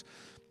heads.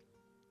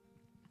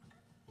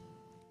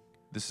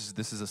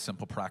 This is a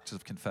simple practice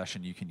of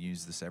confession. You can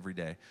use this every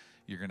day.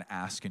 You're going to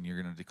ask and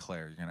you're going to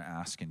declare. You're going to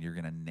ask and you're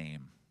going to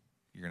name.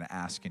 You're going to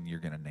ask and you're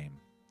going to name.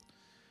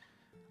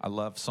 I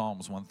love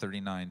Psalms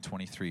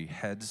 139:23.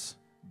 Heads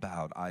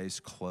bowed, eyes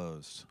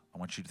closed. I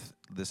want you to,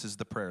 this is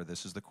the prayer,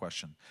 this is the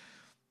question.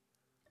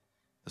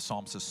 The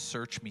Psalm says,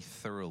 search me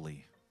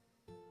thoroughly,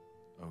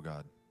 O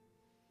God,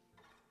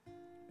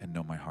 and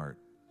know my heart.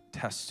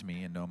 Test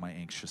me and know my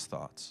anxious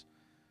thoughts.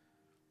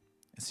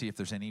 And see if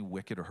there's any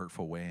wicked or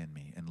hurtful way in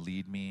me, and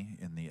lead me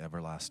in the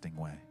everlasting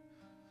way.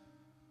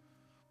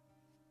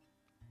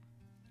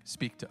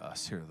 Speak to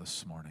us here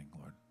this morning,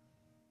 Lord.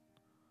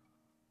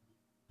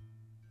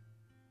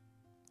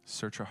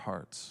 Search our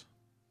hearts.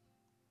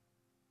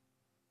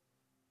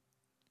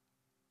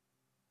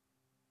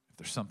 If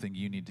there's something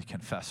you need to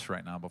confess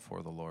right now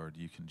before the Lord,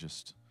 you can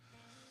just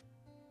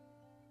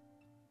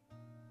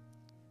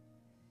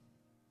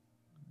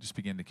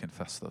begin to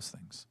confess those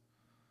things.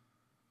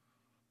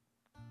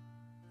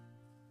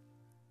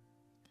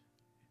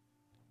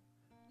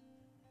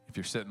 If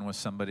you're sitting with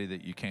somebody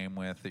that you came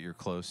with, that you're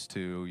close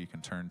to, you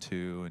can turn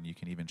to, and you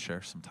can even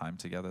share some time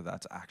together,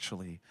 that's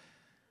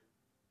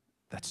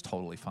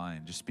totally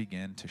fine. Just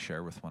begin to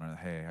share with one another,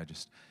 hey,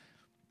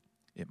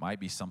 it might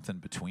be something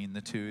between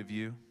the two of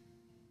you.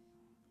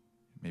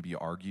 Maybe you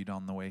argued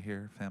on the way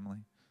here, family.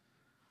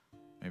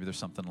 Maybe there's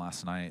something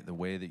last night, the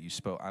way that you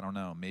spoke, I don't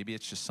know. Maybe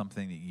it's just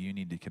something that you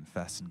need to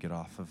confess and get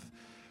off of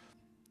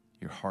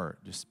your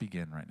heart. Just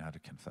begin right now to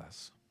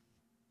confess.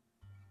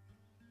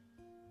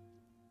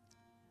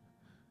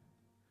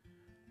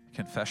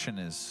 Confession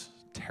is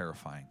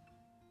terrifying.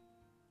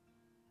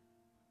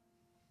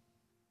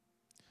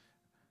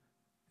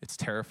 It's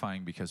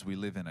terrifying because we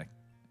live in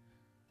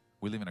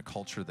a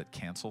culture that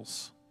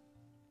cancels.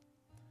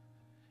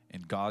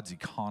 In God's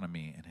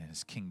economy and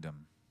his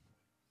kingdom,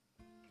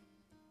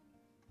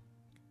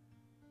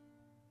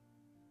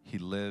 he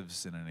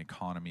lives in an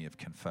economy of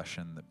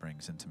confession that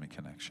brings intimate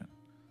connection.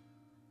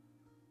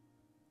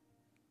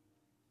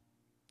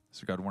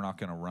 So God, we're not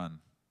going to run.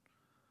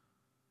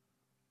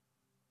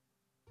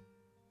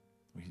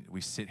 We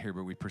sit here,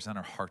 but we present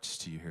our hearts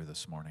to you here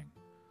this morning.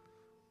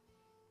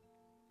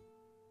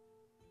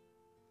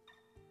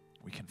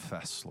 We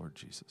confess, Lord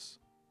Jesus.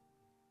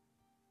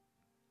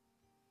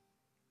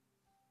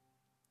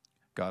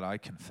 God, I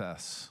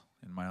confess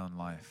in my own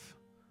life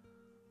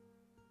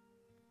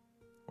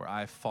where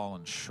I've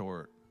fallen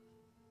short.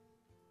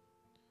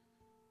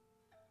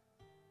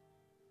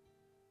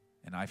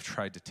 And I've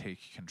tried to take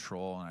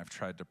control and I've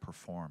tried to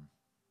perform,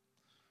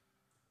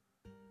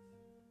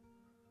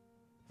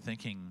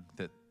 thinking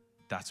that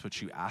that's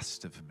what you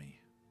asked of me.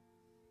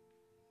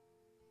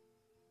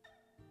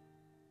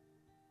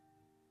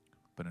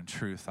 But in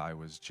truth, I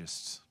was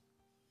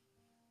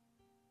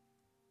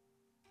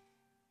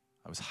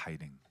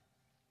hiding.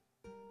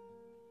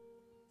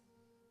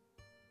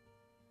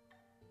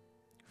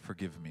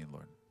 Forgive me,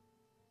 Lord.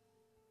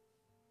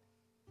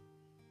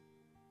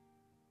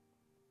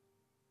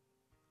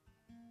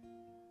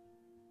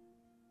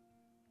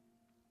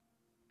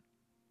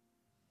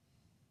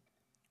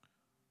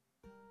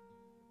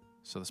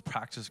 So this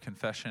practice of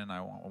confession,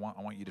 I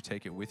want you to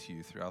take it with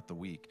you throughout the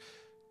week.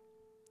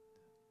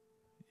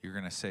 You're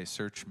going to say,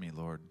 search me,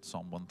 Lord,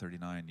 Psalm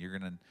 139. You're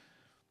going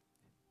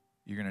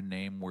to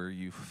name where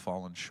you've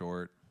fallen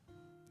short.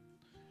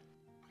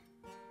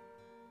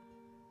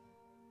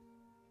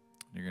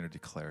 You're going to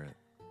declare it.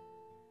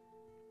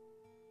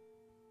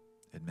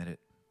 Admit it.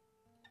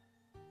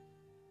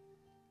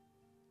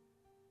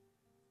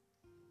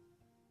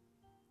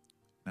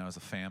 Now, as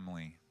a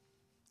family,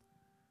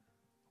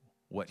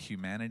 what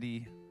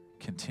humanity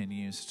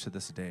continues to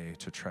this day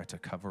to try to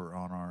cover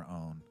on our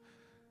own,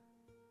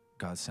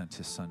 God sent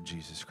his son,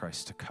 Jesus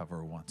Christ, to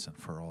cover once and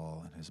for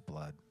all in his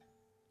blood,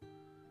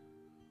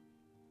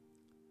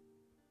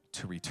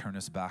 to return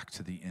us back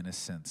to the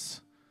innocence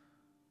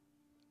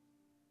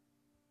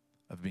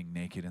of being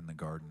naked in the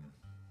garden,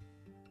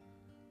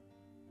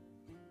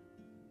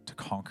 to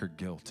conquer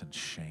guilt and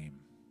shame.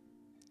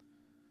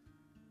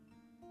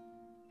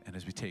 And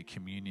as we take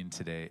communion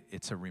today,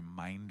 it's a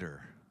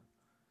reminder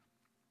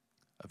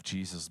of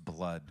Jesus'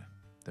 blood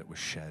that was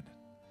shed.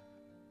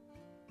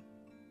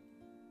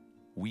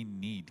 We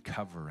need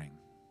covering,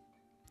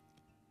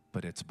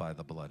 but it's by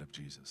the blood of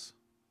Jesus.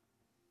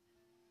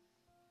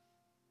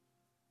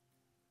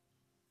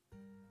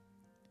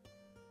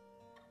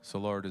 So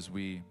Lord, as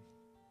we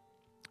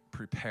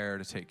prepare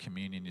to take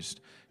communion,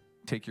 just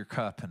take your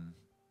cup, and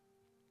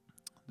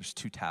there's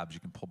 2 tabs.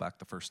 You can pull back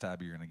the first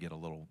tab, you're going to get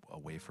a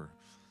wafer.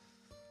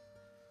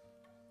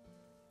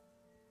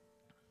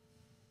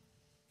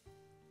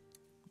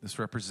 This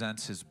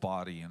represents his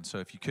body, and so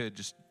if you could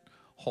just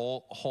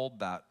hold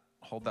that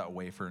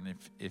wafer, and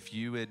if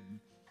you would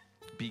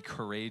be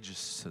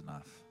courageous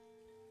enough,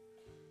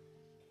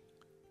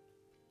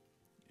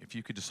 if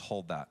you could just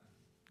hold that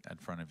in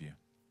front of you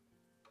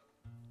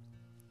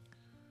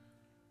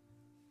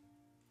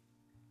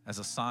as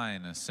a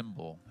sign, a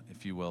symbol,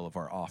 if you will, of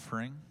our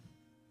offering.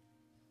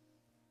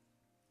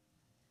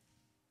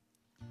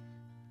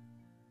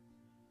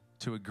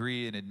 To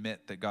agree and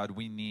admit that, God,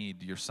 we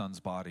need your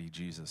son's body,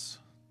 Jesus.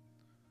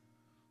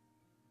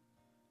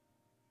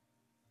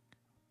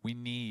 We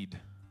need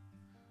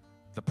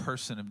the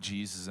person of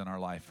Jesus in our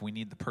life. We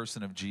need the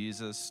person of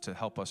Jesus to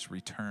help us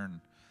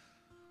return.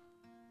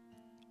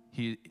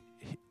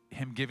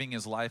 Him giving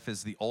his life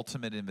is the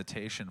ultimate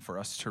invitation for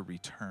us to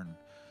return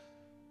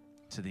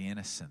to the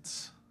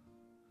innocence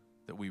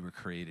that we were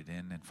created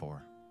in and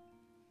for.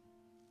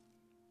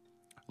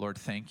 Lord,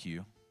 thank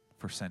you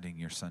for sending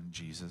your son,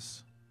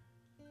 Jesus.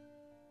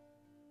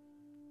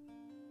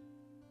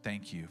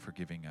 Thank you for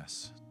giving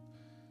us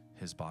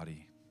his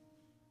body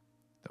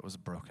that was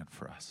broken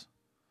for us.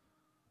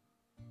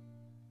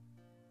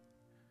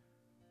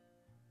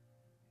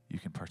 You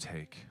can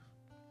partake.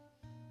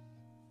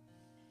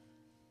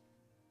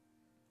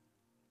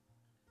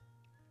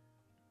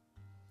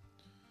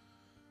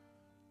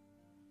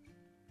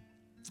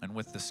 And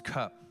with this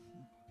cup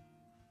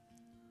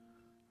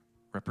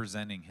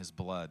representing his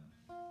blood,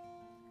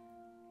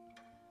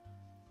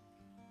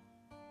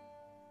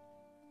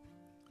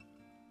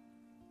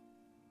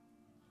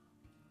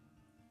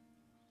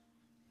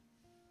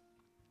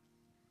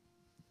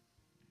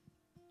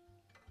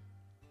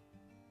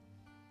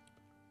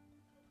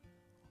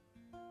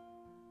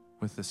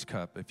 with this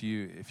cup, if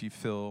you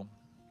feel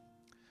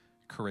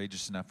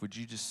courageous enough, would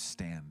you just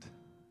stand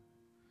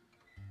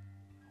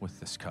with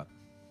this cup?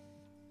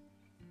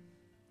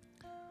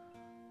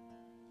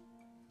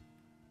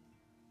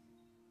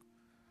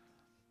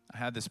 I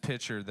had this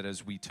picture that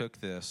as we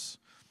took this,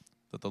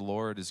 that the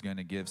Lord is going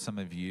to give some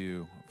of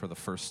you for the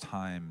first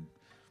time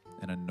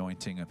an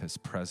anointing of his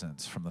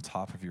presence from the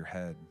top of your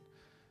head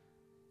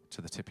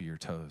to the tip of your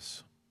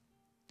toes.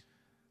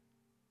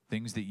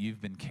 Things that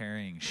you've been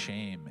carrying,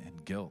 shame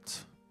and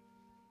guilt,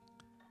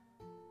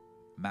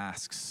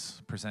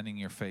 masks, presenting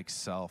your fake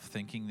self,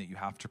 thinking that you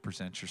have to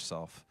present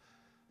yourself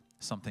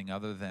something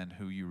other than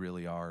who you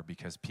really are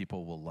because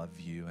people will love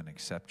you and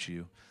accept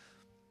you.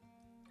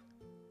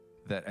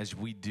 that as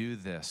we do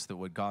this, that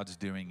what God's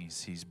doing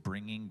is he's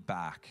bringing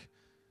back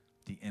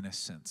the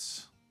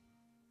innocence.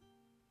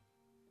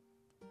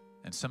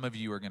 And some of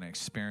you are going to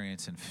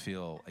experience and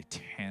feel a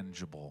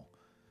tangible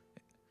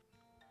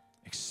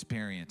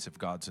experience of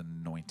God's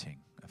anointing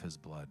of his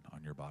blood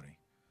on your body.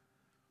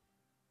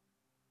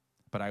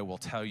 But I will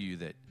tell you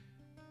that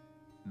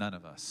none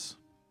of us,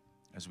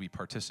 as we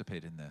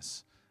participate in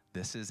this,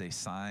 this is a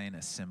sign,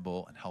 a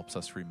symbol, and helps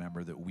us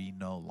remember that we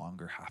no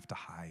longer have to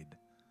hide.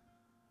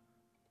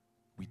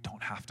 We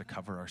don't have to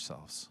cover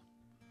ourselves.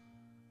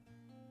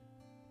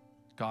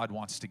 God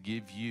wants to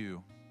give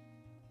you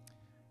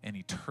an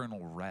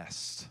eternal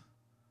rest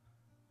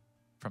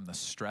from the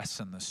stress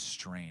and the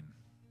strain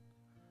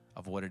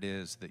of what it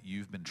is that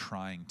you've been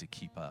trying to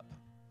keep up.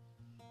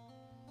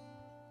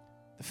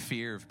 The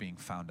fear of being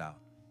found out.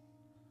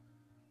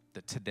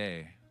 That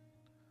today,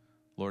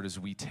 Lord, as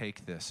we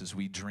take this, as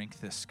we drink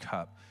this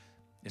cup,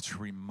 it's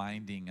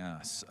reminding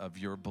us of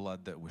your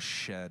blood that was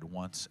shed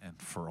once and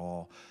for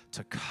all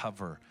to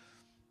cover,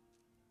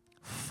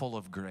 full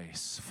of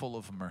grace, full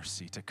of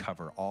mercy, to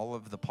cover all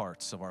of the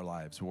parts of our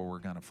lives where we're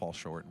going to fall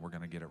short and we're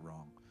going to get it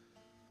wrong.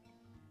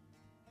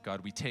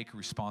 God, we take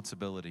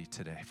responsibility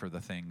today for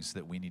the things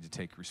that we need to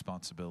take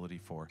responsibility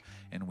for,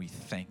 and we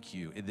thank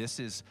you. This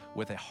is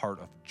with a heart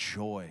of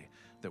joy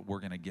that we're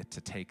going to get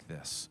to take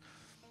this.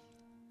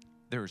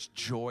 There's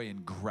joy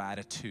and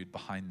gratitude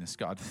behind this.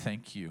 God,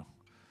 thank you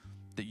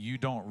that you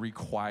don't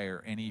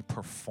require any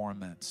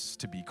performance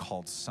to be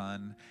called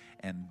son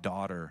and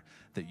daughter,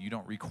 that you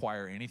don't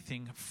require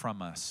anything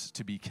from us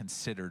to be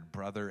considered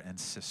brother and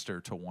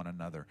sister to one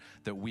another,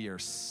 that we are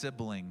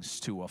siblings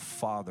to a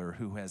Father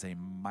who has a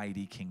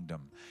mighty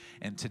kingdom.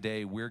 And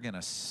today we're going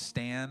to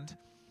stand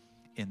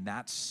in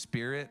that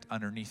spirit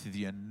underneath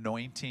the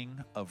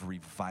anointing of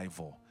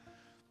revival.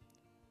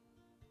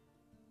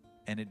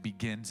 And it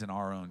begins in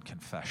our own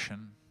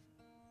confession.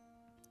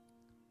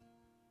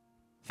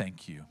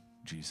 Thank you,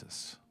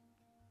 Jesus.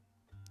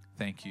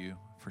 Thank you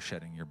for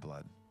shedding your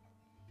blood.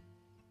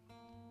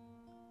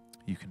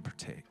 You can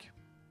partake.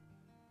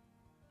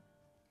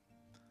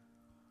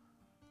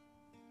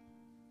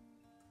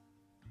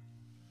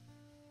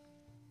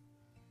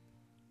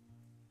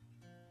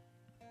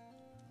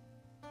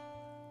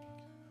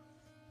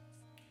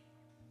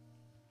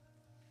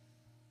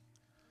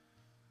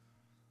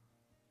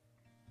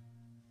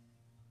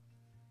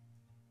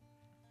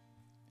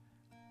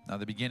 Now,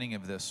 the beginning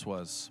of this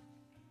was,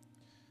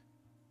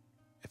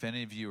 if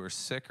any of you are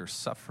sick or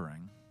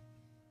suffering,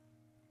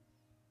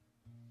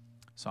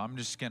 so I'm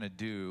just going to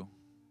do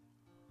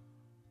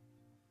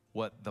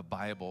what the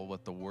Bible,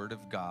 what the Word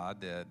of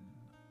God, the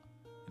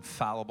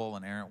infallible,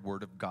 inerrant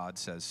Word of God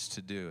says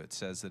to do. It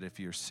says that if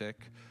you're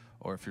sick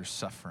or if you're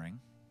suffering,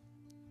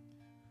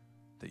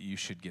 that you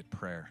should get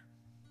prayer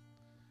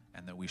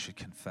and that we should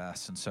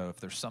confess. And so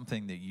if there's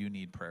something that you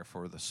need prayer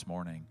for this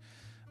morning,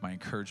 my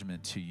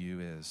encouragement to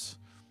you is,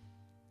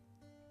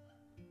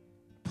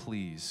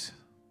 please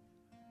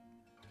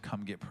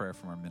come get prayer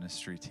from our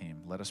ministry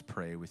team. Let us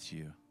pray with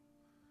you.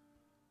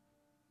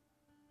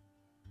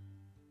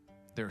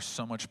 There's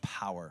so much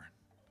power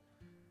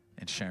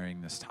in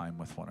sharing this time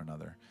with one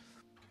another.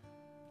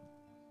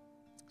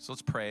 So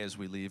let's pray as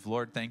we leave.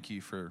 Lord, thank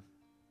you for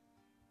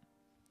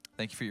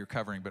your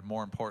covering, but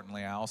more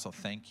importantly, I also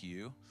thank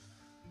you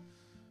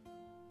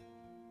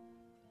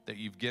that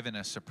you've given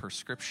us a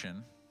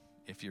prescription.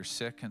 If you're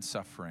sick and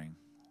suffering,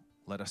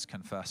 let us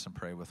confess and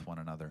pray with one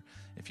another.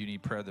 If you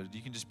need prayer,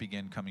 you can just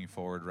begin coming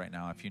forward right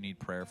now. If you need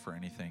prayer for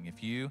anything,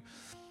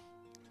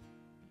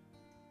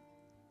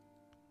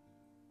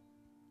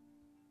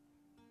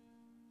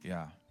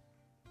 yeah.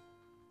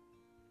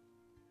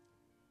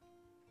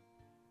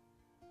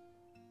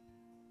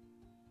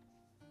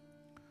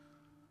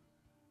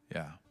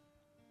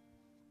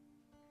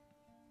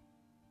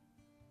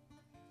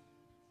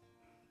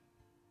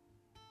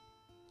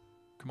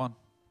 Come on.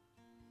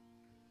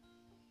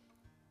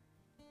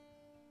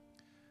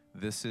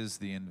 This is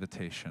the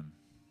invitation.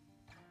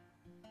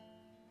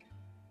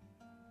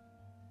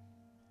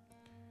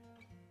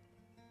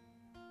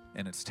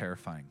 And it's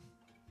terrifying.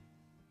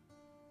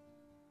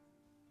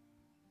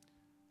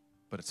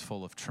 But it's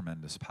full of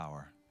tremendous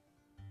power.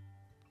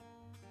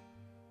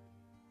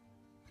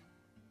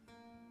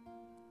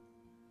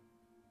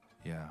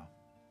 Yeah.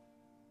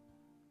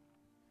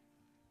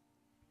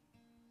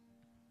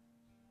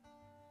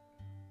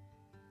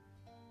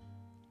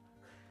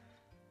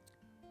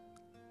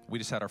 We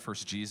just had our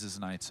first Jesus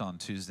nights on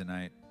Tuesday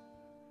night.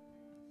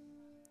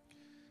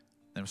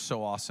 It was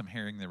so awesome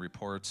hearing the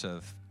reports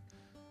of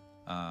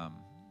a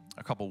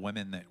couple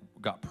women that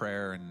got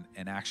prayer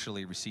and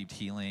actually received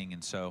healing.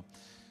 And so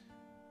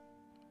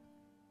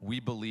we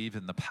believe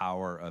in the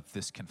power of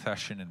this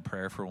confession and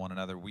prayer for one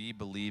another. We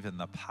believe in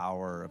the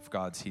power of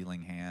God's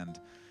healing hand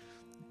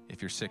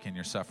if you're sick and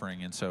you're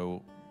suffering. And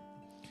so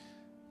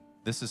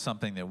this is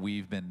something that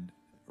we've been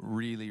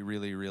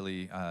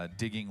really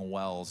digging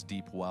wells,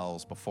 deep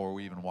wells, before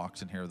we even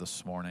walked in here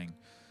this morning,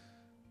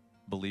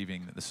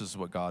 believing that this is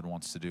what God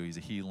wants to do. He's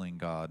a healing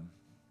God.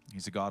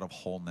 He's a God of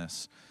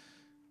wholeness.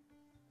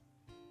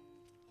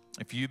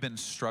 If you've been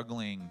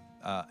struggling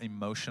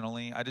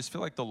emotionally, I just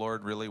feel like the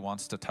Lord really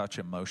wants to touch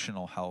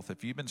emotional health.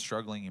 If you've been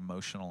struggling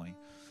emotionally,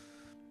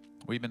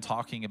 we've been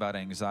talking about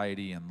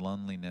anxiety and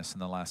loneliness in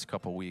the last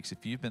couple weeks.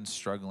 If you've been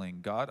struggling,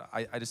 God,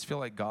 I just feel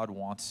like God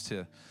wants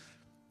to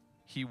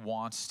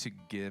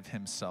give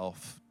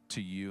himself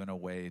to you in a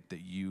way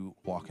that you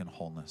walk in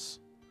wholeness.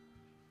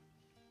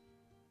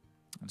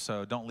 And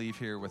so don't leave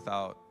here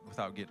without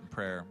getting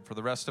prayer. For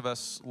the rest of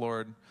us,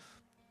 Lord,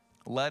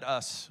 let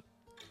us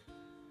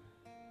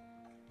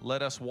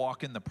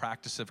walk in the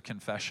practice of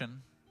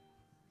confession,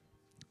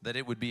 that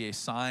it would be a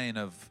sign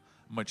of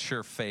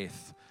mature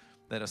faith,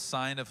 that a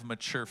sign of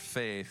mature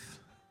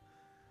faith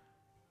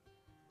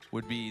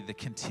would be the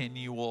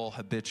continual,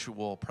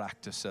 habitual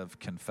practice of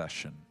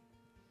confession.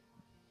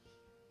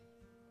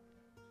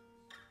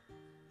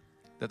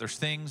 That there's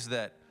things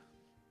that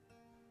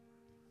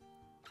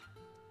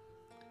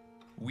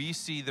we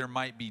see there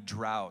might be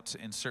drought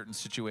in certain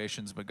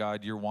situations, but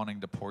God, you're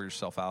wanting to pour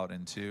yourself out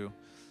into.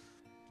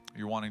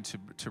 You're wanting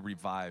to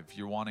revive.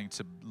 You're wanting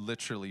to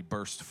literally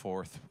burst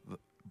forth,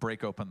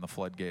 break open the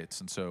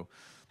floodgates. And so,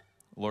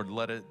 Lord,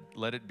 let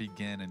it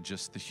begin in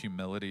just the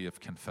humility of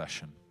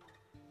confession.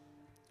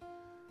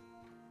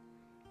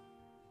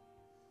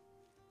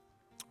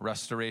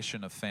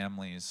 Restoration of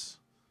families.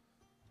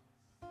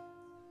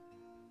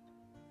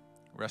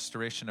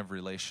 Restoration of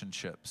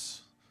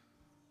relationships.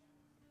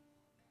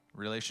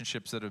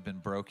 Relationships that have been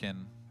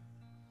broken.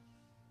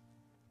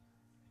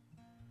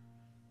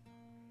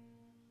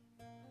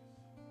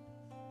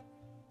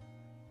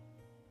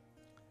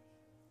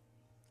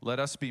 Let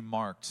us be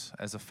marked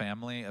as a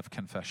family of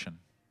confession.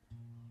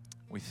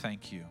 We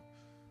thank you.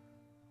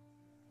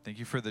 Thank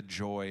you for the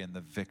joy and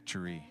the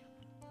victory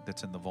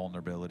that's in the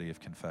vulnerability of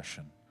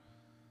confession.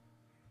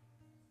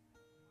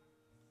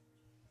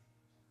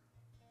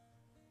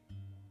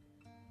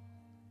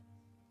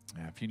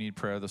 Yeah, if you need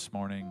prayer this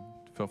morning,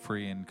 feel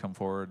free and come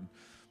forward.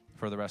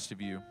 For the rest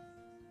of you,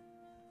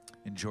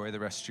 enjoy the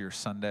rest of your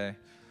Sunday.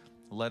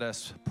 Let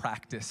us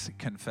practice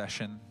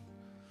confession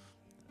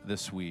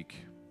this week.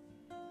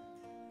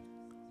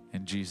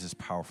 In Jesus'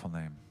 powerful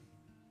name,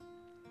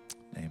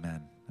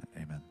 amen.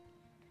 Amen.